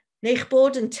 neu'ch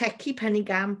bod yn tecu penny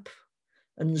gamp,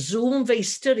 yn Zoom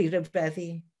feistr i ryfeddu.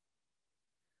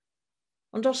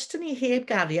 Ond os dyn ni heb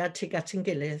gariad tuag at ein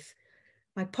gilydd,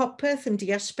 mae popeth yn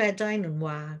diasbedain yn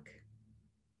wag.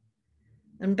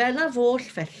 Yn bennaf oll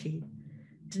felly,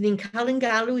 dyn ni'n cael yn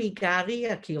galw i garu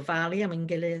ac i ofalu am ein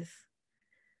gilydd.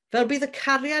 Fel bydd y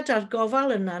cariad a'r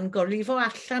gofal yna'n gorlifo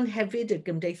allan hefyd i'r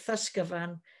gymdeithas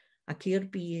gyfan ac i'r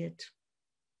byd.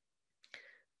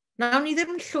 Nawn ni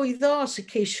ddim llwyddo os y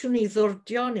ceisiwn ni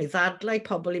ddwrdio neu ddadlau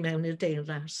pobl i mewn i'r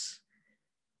deyrnas.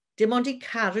 Dim ond i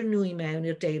caru nhw i mewn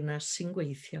i'r deyrnas sy'n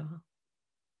gweithio.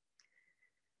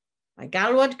 Mae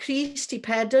galwad Crist i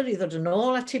Pedr i ddod yn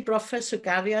ôl at ei broffes o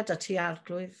gariad at ei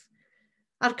arglwydd,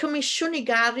 a'r comisiwn i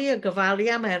garu a gofalu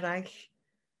am eraill,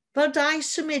 fel dau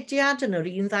symudiad yn yr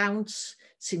un ddawns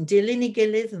sy'n dilyn ei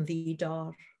gilydd yn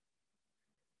ddidor.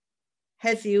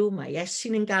 Heddiw mae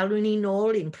Iesu'n ein galw ni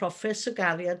nôl i'n proffes o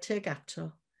gariad tuag ato,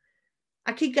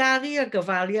 ac i garu a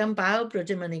gofalu am bawb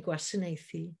rydym yn ei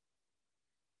gwasanaethu.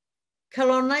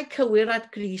 Calonnau cywir at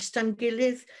Grist am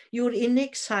gilydd yw'r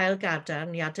unig sail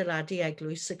gadarn i adeiladu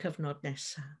eglwys y cyfnod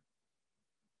nesaf.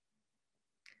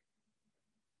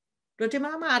 Rydym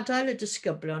am adael y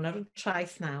disgyblion ar y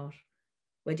traeth nawr,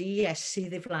 wedi i Iesu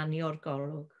ddiflannu o'r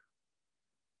golwg.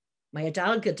 Mae e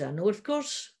dal gyda nhw, wrth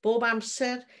gwrs, bob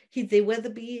amser hyd ddiwedd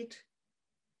y byd.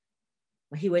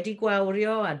 Mae hi wedi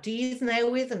gwawrio a dydd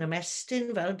newydd yn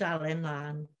ymestyn fel dalen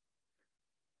lan.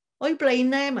 O'i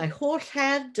blaenau mae holl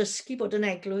her dysgu bod yn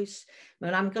eglwys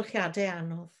mewn amgylchiadau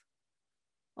anodd.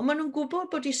 Ond maen nhw'n gwybod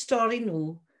bod eu stori nhw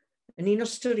yn un o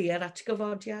stori'r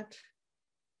atgyfodiad.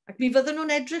 Ac mi fydden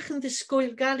nhw'n edrych yn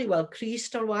ddisgwylgar i weld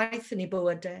Crist o'r waith yn eu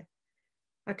bywydau,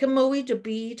 ac yn mywyd y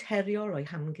byd heriol o'i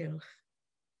hamgylch.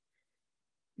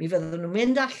 Mi fydden nhw'n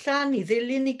mynd allan i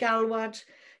ddilyn i galwad,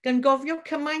 gan gofio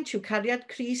cymaint yw cariad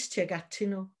Crist tuag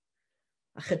atyn nhw,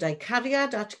 a chydau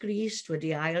cariad at Grist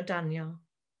wedi ail danio,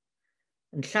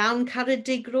 yn llawn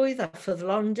caredigrwydd a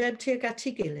ffyddlondeb tuag at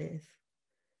ei gilydd,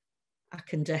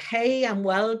 ac yn deheu am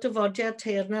weld dyfodiad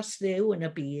teyrnas Dduw yn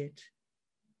y byd.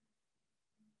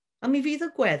 A mi fydd y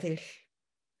gweddill,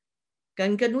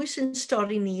 gan gynnwys yn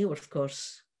stori ni wrth gwrs,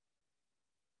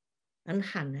 yn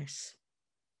hanes.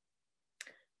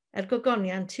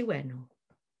 Gogoniant i'w enw.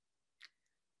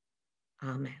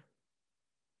 Amen.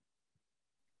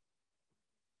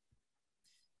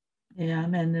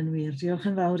 Amen yn wir. Diolch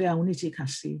yn fawr iawn i ti,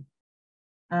 Casi,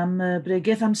 am y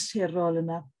bregaeth amserol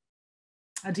yna.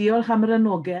 A diolch am yr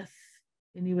anogaeth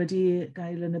i ni wedi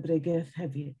gael yn y bregaeth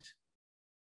hefyd.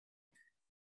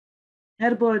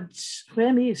 Bod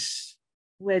 6 mis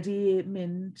wedi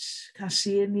mynd,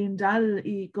 Casi, ni'n dal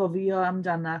i gofio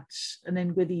amdanat yn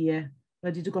ein gweddiau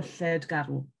wedi dy golled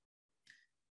garw.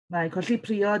 Mae colli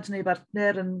priod neu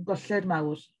bartner yn golled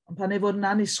mawr, ond pan ei fod yn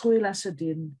anusgwyl a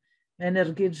sydyn, mae'n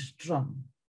ergyd drom.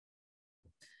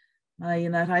 Mae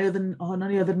yna rhai ohono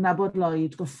ni oedd yn nabod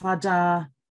Lloyd goffa da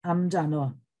amdano.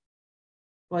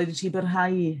 Boed i ti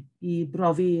barhau i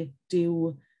brofi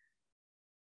Duw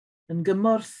yn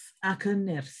gymorth ac yn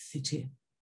nerth i ti.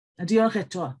 A diolch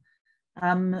eto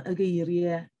am y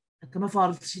geiriau ac am y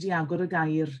ffordd sydd wedi agor y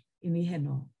gair i ni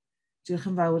heno. Diolch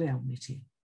yn fawr iawn i ti.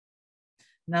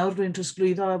 Nawr rwy'n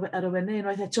trosglwyddo ar y wenau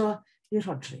unwaith eto i'r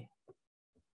Rhodri.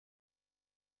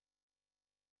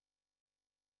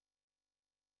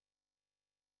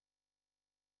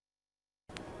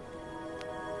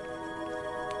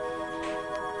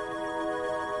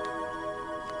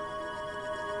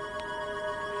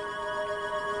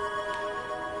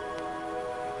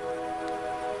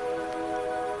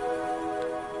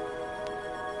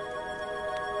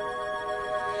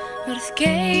 Wrth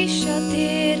geisio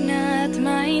dirnad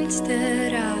maint dy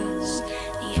ras,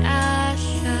 ni allaf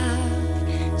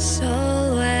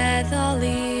sylweddol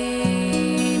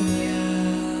unio.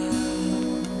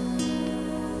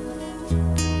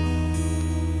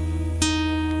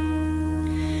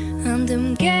 Ond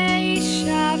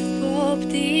ymgeisiaf bob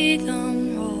dydd o'n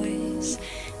oes,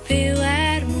 fyw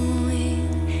mwyn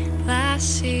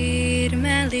blasu'r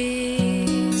melys.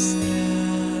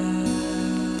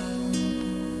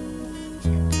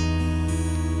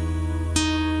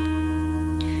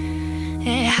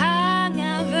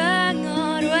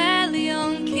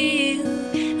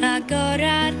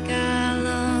 Gora'r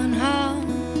galon hon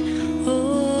o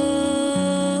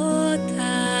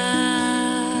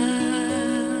dad.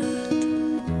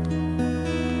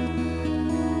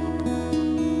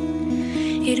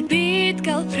 I'r byd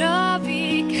gael profi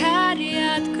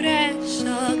cariad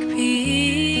gresog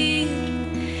pyr,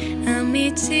 am I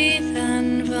sydd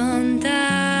anfon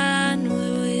dan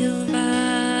wyl fab.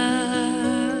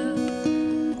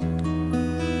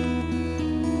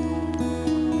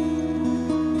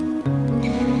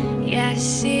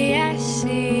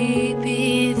 Iesu,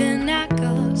 bydd yn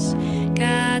agos,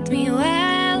 gad mi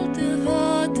weld y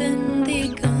fod yn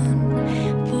ddigon,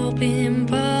 bob un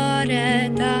bore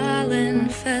dal yn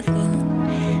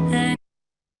ffyddlon, yn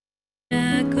y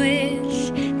gwyll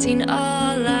ti'n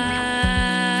ola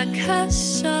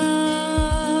cyson,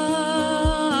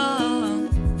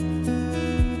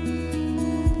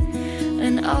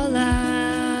 yn ola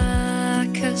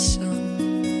cyson.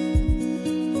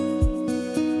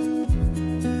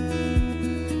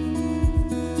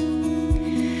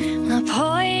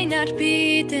 Poen ar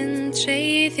byd yn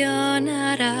treiddio'n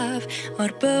araf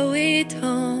o'r bywyd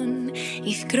hwn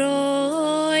i'th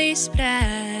groes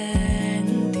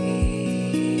brendi.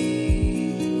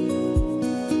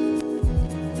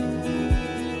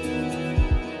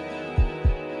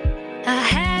 A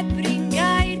heb ryn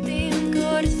gair dim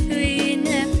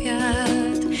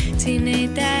gwrthwynebiad, ti'n ei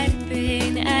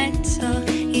derbyn eto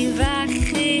I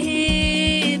fachu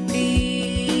byd.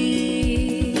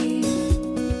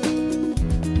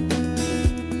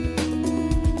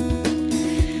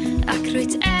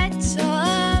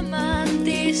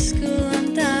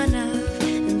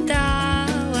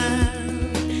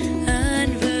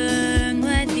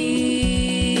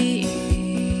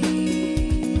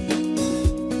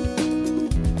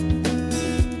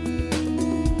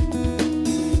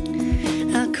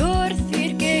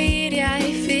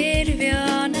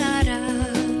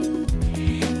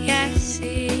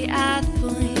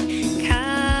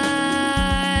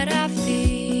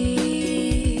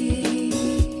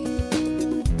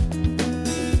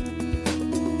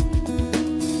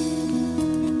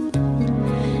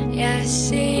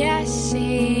 Iesu,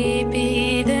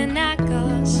 bydd yn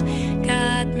agos,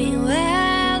 gad mi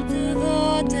weld y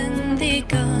ddod yn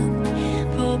ddigon,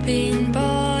 pob un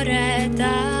bore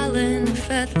dal yn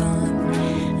ffyddlon,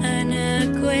 yn y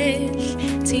gwyll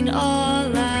ti'n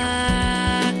ola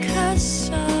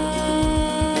cyson,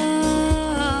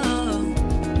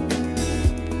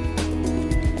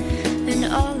 yn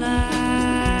ola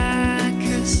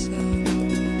cyson.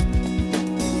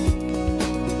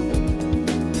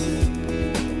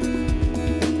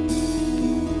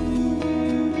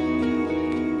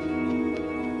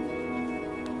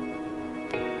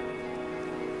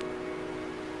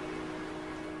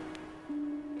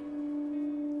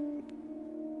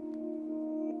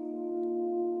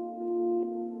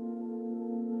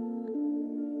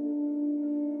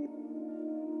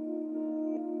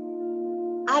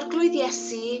 Arglwydd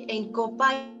Iesu ein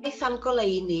gobaith am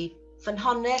goleuni, fy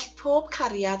nhonell pob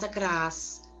cariad a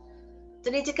gras.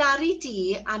 Dyn ni dy garu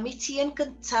di am i ti yn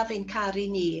gyntaf ein caru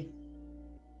ni.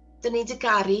 Dyn ni dy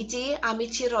garu di am i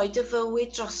ti roi dy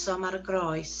fywyd drosom ar y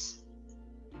groes.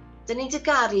 Dyn ni dy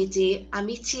garu di am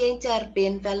i ti ein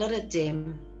derbyn fel yr ydym,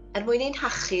 mwyn ein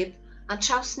hachub a'n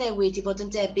trawsnewid i fod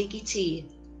yn debyg i ti.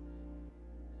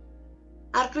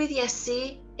 Arglwydd Iesu,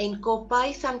 ein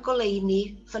gobaith am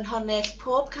goleuni, fy nhonell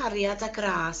pob cariad a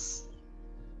gras.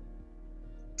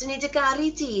 Dyn ni dy garu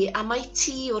di am ai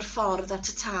ti yw'r ffordd at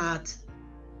y tad.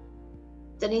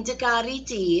 Dyn ni'n dy garu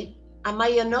di am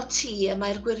ai yno ti y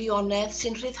mae'r gwirionedd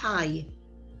sy'n rhyddhau.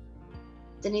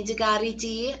 Dyn ni'n dy garu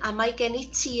di am ai gen i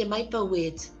ti y mae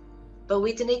bywyd,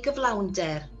 bywyd yn ei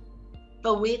gyflawnder,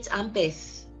 bywyd am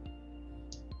byth.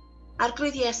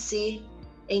 Arglwydd Iesu,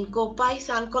 ein gobaith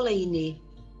a'n goleuni,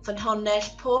 fy nhonell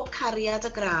pob cariad a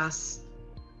gras.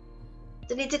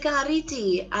 Dyn ni dy garu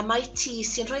di am ai ti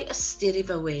sy'n rhoi ystyr i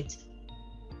fywyd.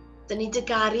 Dyn ni dy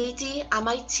garu di am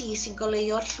ai ti sy'n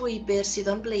goleo'r llwybr sydd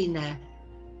o'n blaenau.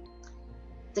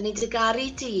 Dyn ni dy garu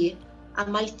di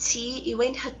am ai ti yw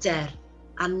ein hyder,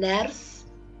 a nerth,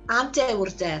 a'n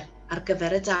dewrder ar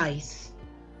gyfer y daith.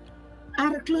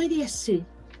 Arglwydd Iesu,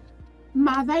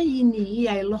 maddau i ni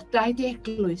aelodau dy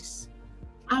eglwys,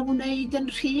 a wneud yn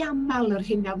rhy aml yr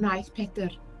hyn a wnaeth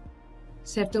Pedr,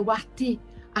 sef dywadu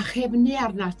a chefnu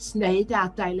arnat wneud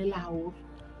adael i lawr.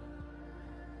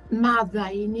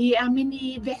 Maddau i ni am i ni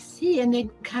fethu yn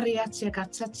ein cariad tuag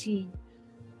ata ti,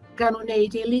 gan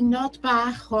wneud ei lunod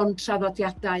bach o'n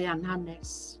traddodiadau a'n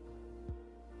hanes.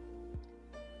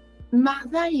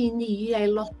 Maddau i ni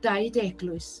aelodau dy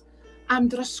eglwys am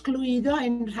drosglwyddo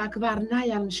ein rhagfarnau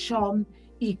a'n siom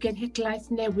i genhedlaeth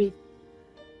newydd,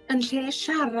 yn lle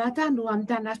siarad â nhw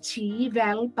amdana ti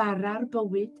fel bara'r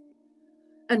bywyd,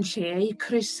 yn lle eu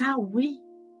croesawu,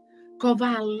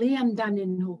 gofalu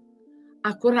amdanyn nhw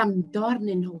a gwrando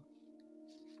arnyn nhw.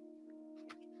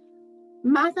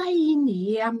 Maddau i ni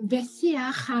am fethu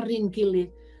a charu'n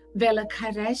gilydd fel y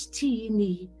cares ti i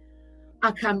ni,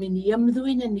 ac am i ni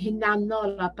ymddwyn yn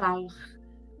hunanol a balch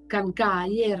gan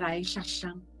gau eraill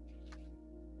allan.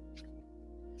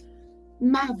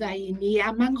 Maddau i ni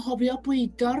am anghofio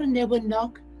bwydo'r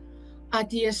newynog a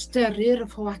di-ystyru'r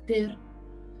ffoadur,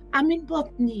 am ein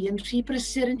bod ni yn rhy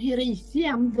brysur yn hiraethu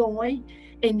am ddoe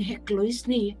ein heglwys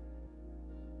ni.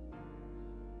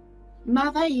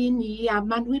 Maddau i ni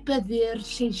am anwybyddu'r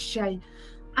lleisiau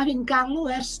a fi'n galw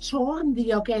ers tro am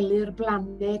ddiogelu'r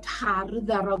blaned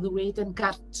hardd a roddwyd yn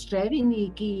gartref i ni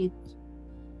gyd.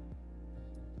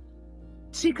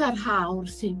 Trigarhaw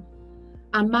wrthym,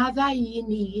 a maddau i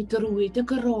ni drwyd y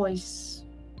groes.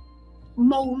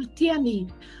 Mouldia ni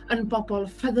yn bobl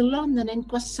ffyddlon yn ein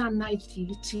gwasanaeth i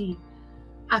ti,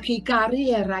 ac i garu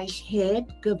eraill heb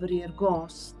gyfri'r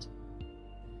gost.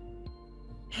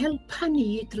 Helpa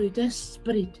ni drwy dy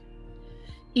ysbryd,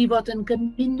 i fod yn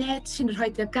gymuned sy'n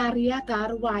rhoi dy gariad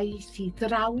ar waith i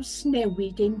draws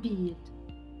newid ein byd.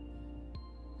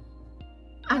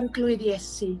 Arglwydd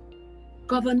Iesu,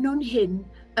 gofynnwn hyn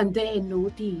yn dy enw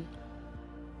di.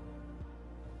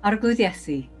 Arglwydd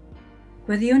Iesu,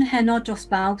 gweddiwn heno dros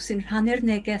bawb sy'n rhannu'r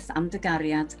neges am dy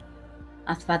gariad,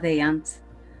 ath faddeuant,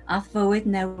 ath fywyd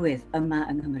newydd yma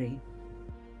yng Nghymru.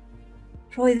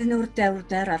 Rhoedden nhw'r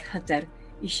dewrder a'r hyder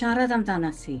i siarad amdana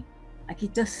ti ac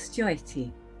i dystio i ti,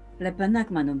 ble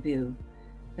bynnag maen nhw'n byw,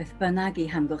 beth bynnag i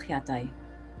hamgylchiadau.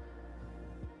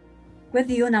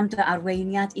 Gweddiwn am dy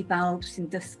arweiniad i bawb sy'n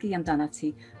dysgu amdana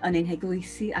ti yn ein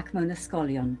heglwysi ac mewn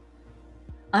ysgolion.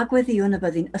 A gweddiwn y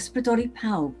byddi'n ysbrydoli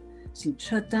pawb sy'n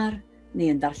trydar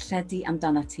neu yn darlledu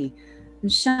amdana ti,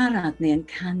 yn siarad neu yn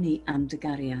canu am dy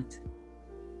gariad.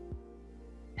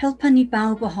 Helpa ni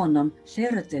bawb ohonom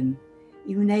lle rydym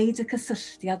i wneud y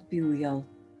cysylltiad bywiol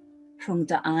rhwng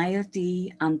dy air di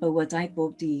a'n bywydau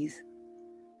bob dydd,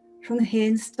 rhwng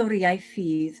hen storiau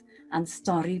ffydd a'n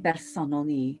stori bersonol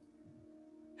ni,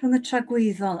 rhwng y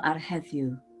tragweddol a'r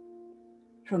heddiw,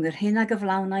 rhwng yr hyn a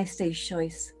gyflawnau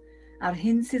eisoes a'r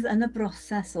hyn sydd yn y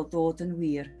broses o ddod yn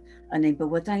wir yn ein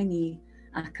bywydau ni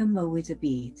ac ym mywyd y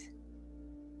byd.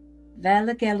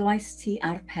 Fel y gelwais ti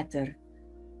ar Pedr,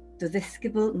 dy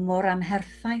ddisgybl mor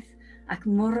amherffaith ac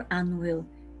mor annwyl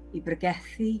i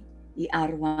bregethu, i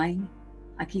arwain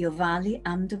ac i ofalu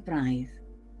am dy braidd.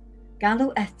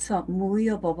 Galw eto mwy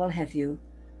o bobl heddiw,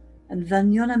 yn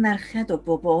ddynion a merched o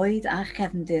bob oed a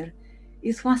chefndir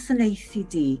i ddwasanaethu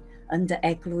di yn dy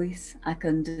eglwys ac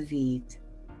yn dy fyd.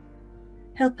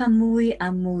 Helpa mwy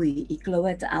a mwy i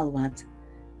glywed alwad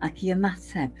ac i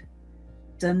ymateb,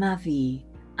 dyma fi,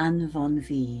 anfon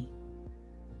fi.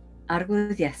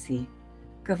 Arglwydd Iesu,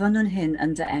 gofynnwn hyn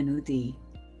yn dy enw di.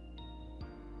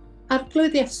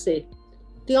 Arglwydd Iesu,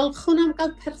 diolchwn am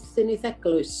gael perthyn i'th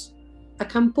eglwys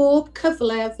ac am bob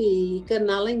cyfle a fi i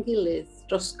gynnal ein gilydd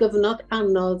dros gyfnod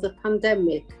anodd y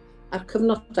pandemig a'r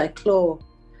cyfnodau clo.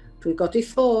 Drwy godi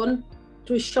ffôn,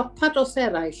 drwy siopa dros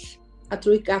eraill a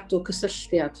drwy gadw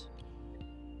cysylltiad.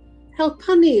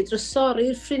 Helpa ni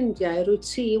drysori'r ffrindiau rwy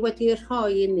ti wedi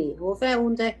rhoi i ni o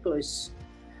fewn dy eglwys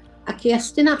ac i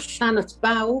estyn allan at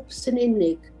bawb sy'n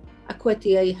unig ac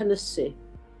wedi ei hynysu.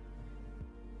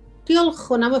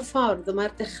 Diolchwn am y ffordd y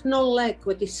mae'r dechnoleg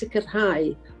wedi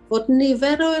sicrhau fod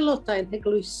nifer o aelodau'n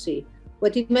eglwysu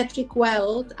wedi medru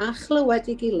gweld a chlywed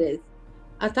ei gilydd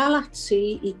a dal ati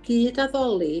i gyd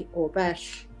addoli o bell.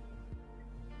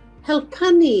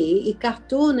 Helpa ni i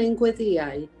gadw yn ein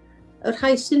gweddiau y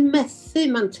rhai sy'n methu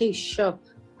manteisio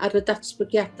ar y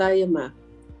datblygiadau yma,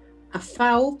 a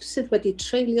phawb sydd wedi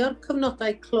treulio'r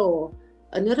cyfnodau clo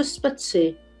yn yr ysbyty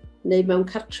neu mewn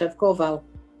cartref gofal.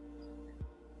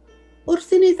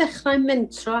 Wrth i ni ddechrau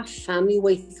mentro allan i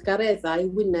weithgareddau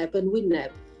wyneb yn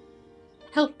wyneb,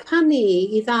 helpa ni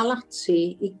i ddal ati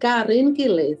i garu'n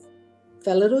gilydd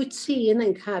fel yr wyt ti yn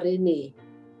ein caru ni.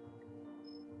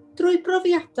 Drwy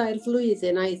brofiadau'r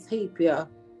flwyddyn aeth heibio,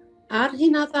 a'r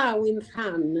hyn a ddaw i'n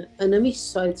rhan yn y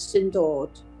misoedd sy'n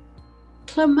dod,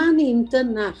 clyma ni'n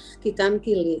dynach gyda'n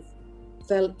gilydd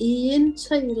fel un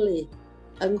teulu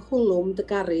yng nghlwm dy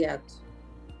gariad.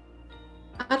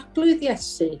 Arglwydd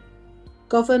Iesu,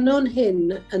 gofynnwn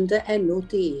hyn yn dy enw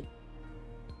di.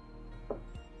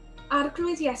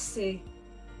 Arglwydd Iesu,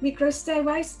 mi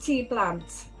groesdewais ti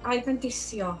blant a'i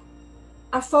bendisio,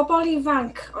 a phobl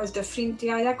ifanc oedd dy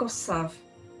ffrindiau agosaf.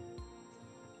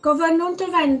 Gofynnwn dy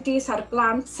fendith ar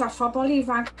blant a phobl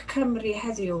ifanc Cymru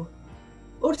heddiw,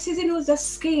 wrth iddyn nhw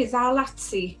ddysgu i ddal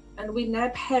ati yn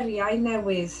wyneb heriau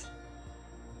newydd.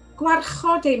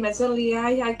 Gwarchod eu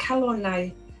meddyliau a'i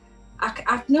calonnau, ac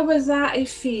adnewydda ei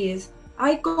ffydd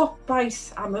a'i gobaith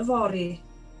am y fori.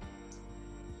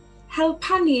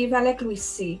 Helpa ni fel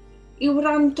eglwysi i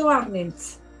wrando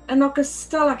arnynt yn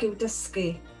ogystal ag i'w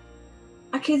dysgu,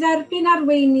 ac i dderbyn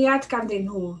arweiniad ganddyn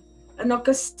nhw yn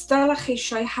ogystal â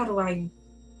cheisiau harwain.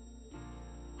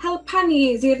 Helpa ni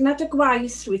ddirnad y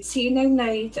gwaith rwy ti'n ei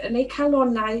wneud yn eu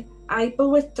calonnau a'i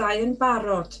bywydau yn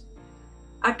barod,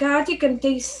 a gad i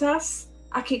gymdeithas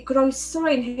ac i groeso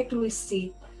ein eglwysi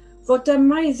fod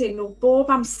yma iddyn nhw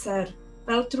bob amser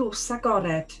fel drws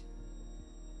agored.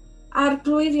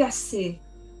 Arglwydd Iesu,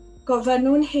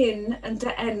 gofynnwn hyn yn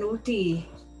dy enw di.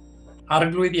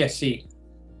 Arglwydd Iesu,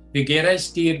 fe gerais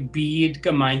di'r byd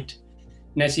gymaint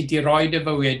nes i di roi dy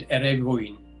fywyd ei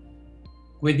fwyn.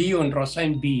 Gweddiwn dros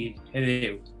ein byd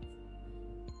heddiw.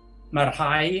 Mae'r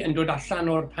rhai yn dod allan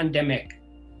o'r pandemig,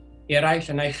 eraill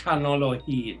yn ei chanol o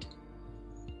hyd.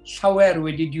 Llawer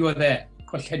wedi dioddau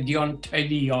colledion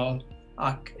teuluol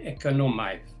ac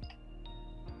economaidd.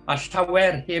 A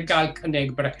llawer heb gael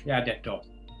cynnig brechiad eto.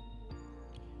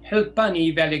 Helpa ni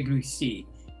fel eglwysi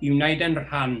i wneud yn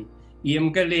rhan i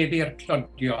ymgeleddu'r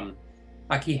clodion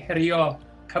ac i herio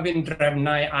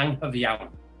cyfundrefnau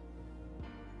anghyfiawn.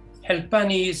 Helpa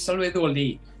ni i sylweddoli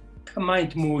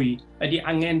cymaint mwy ydy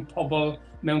angen pobl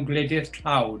mewn gwledydd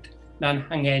tlawd na'n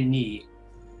hangen ni.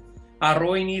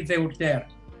 Arwain i ddewrder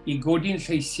i godi'n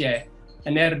lleisiau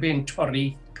yn erbyn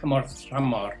torri cymorth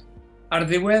tramor. Ar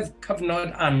ddiwedd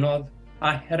cyfnod anodd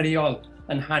a heriol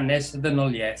yn hanes y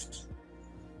ddynoliaeth,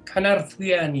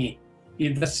 cynnarthwya ni i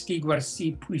ddysgu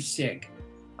gwersi pwysig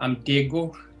am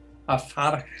degwch a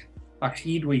pharch a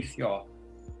chydweithio,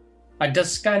 a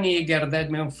dysga ni i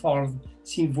gerdded mewn ffordd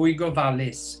sy'n fwy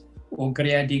gofalus o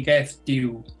greadigaeth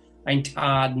Duw a'n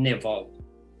tad nefol.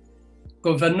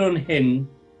 Gofynnwn hyn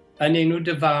yn enw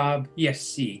dy fab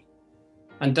Iesu,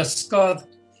 yn dysgodd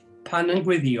pan yn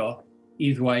gweddio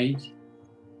i ddweud,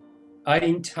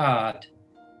 a'n tad,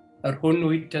 yr hwn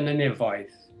wyt yn y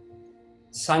nefoedd,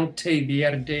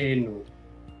 sancteiddi'r dy enw,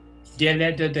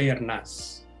 deled y deyrnas,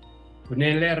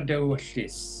 gwneler dy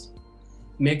wyllus,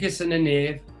 megis yn y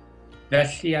nef,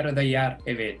 felly ar y ddeiar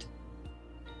hefyd.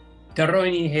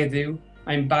 Dyrwy'n ni heddiw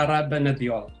ein bara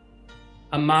bynyddiol,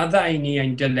 a maddau ni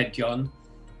ein dyledion,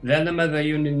 fel y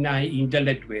maddeuwn yna i'n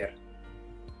dyledwyr.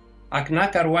 Ac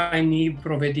nac arwain ni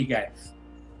brofedigaeth,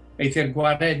 eithir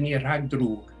gwared ni rhag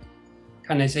drwg,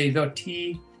 canes eiddo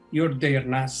ti yw'r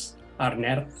deyrnas a'r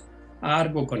nerth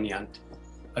a'r gogoniant,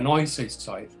 yn oes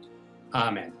eisoedd.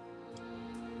 Amen.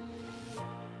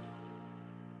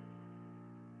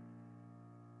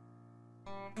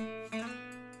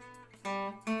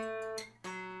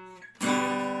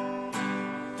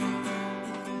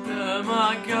 Dyma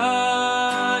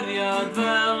gariad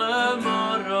fel y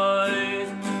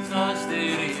moroedd,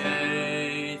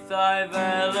 tasturiaethau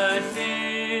fel y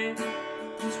llun,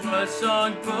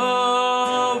 twysog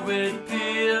bywyd pi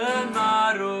yn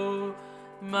marw,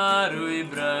 marw i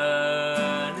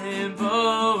brynu'n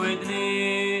bywyd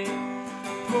ni.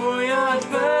 Pwy all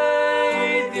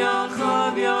beidio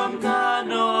chofio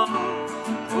amdano,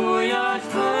 pwy all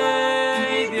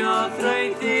beidio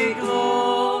threithi glo.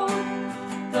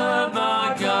 Dyma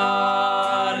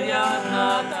gariad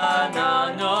nad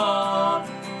anano,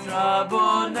 tra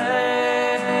bod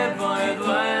nefoedd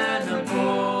wen y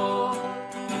bod.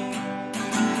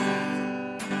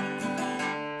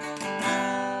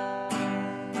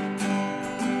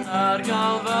 Ar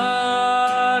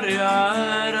galfariad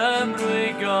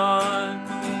ymrwygon,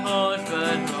 oll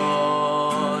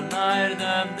benonnau'r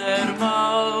ddemder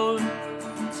mawr,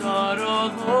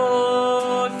 torodd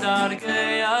holl ar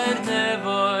geiau'r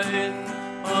nefoedd,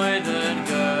 oedd yn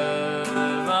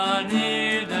gyfan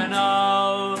hyd yn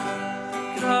awr.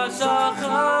 Grasach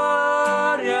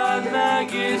ariad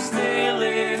megis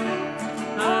deulu'r,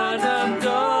 yn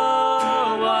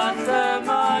ymdywall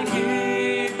yma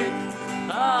gyd,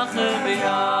 a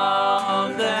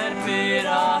chyfiawnder pyr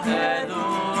a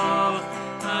heddwch,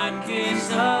 yn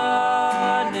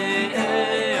cusanu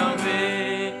eog fi.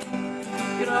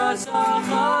 Grasach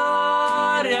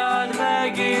ariad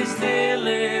megis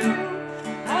deulu'r,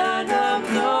 yn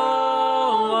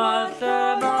ymdywall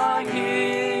yma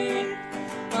gyd,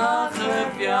 a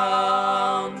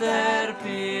chyfiawnder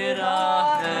pyr a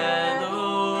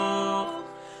heddwch,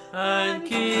 yn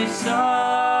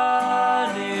cusanu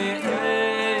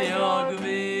eog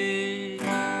fi.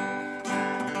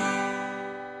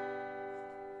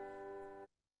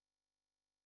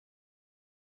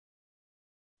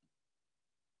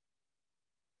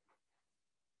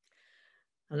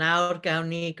 A nawr gawn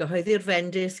ni gyhoeddi'r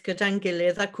fendith gyda'n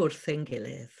gilydd ac wrth ein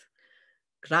gilydd.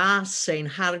 Gras ein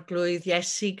harglwydd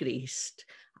Iesu Grist,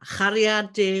 a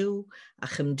chariad Duw, a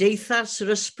chymdeithas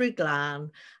yr ysbryd glân,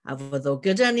 a fyddo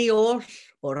gyda ni oll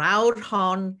o'r awr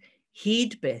hon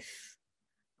hyd byth.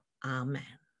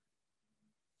 Amen.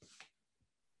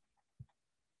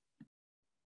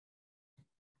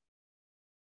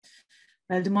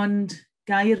 Fel dim ond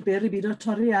gair byr i byd o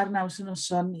torri ar naws y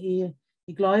noson i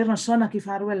gloi'r noson ac i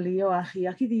ffarwelio â chi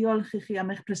ac i ddiolch i chi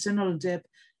am eich presenoldeb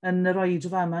yn yr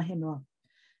oedfa yma heno.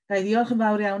 Gai ddiolch yn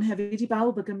fawr iawn hefyd i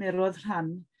bawb y gymerodd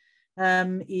rhan,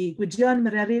 i Gwydion,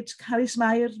 Mererid, Caris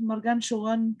Mair, Morgan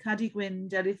Sion, Cadi Gwyn,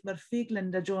 Derith Murphy,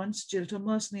 Glenda Jones, Jill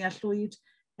Thomas, Nia Llwyd,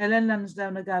 Elen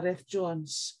Lansdown a Gareth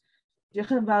Jones.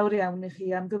 Diolch yn fawr iawn i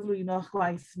chi am gyflwyno'ch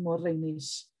gwaith mor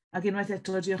reinus. Ac unwaith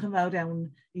eto, diolch yn fawr iawn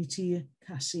i ti,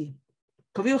 Casi.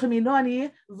 Cofiwch ymuno â ni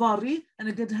fori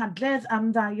yn y gynhadledd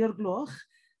am 2 o'r gloch,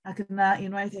 ac yna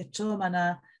unwaith eto mae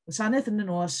yna gwasanaeth yn y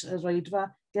nos yr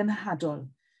oedfa genhadol.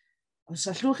 Os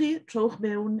allwch chi, trowch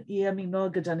mewn i ymuno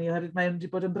gyda ni, oherwydd mae wedi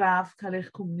bod yn braf cael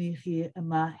eich cwmni chi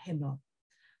yma heno.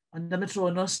 Ond am y tro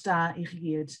nos da i chi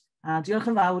gyd, a diolch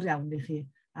yn fawr iawn i chi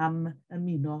am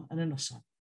ymuno yn y noson.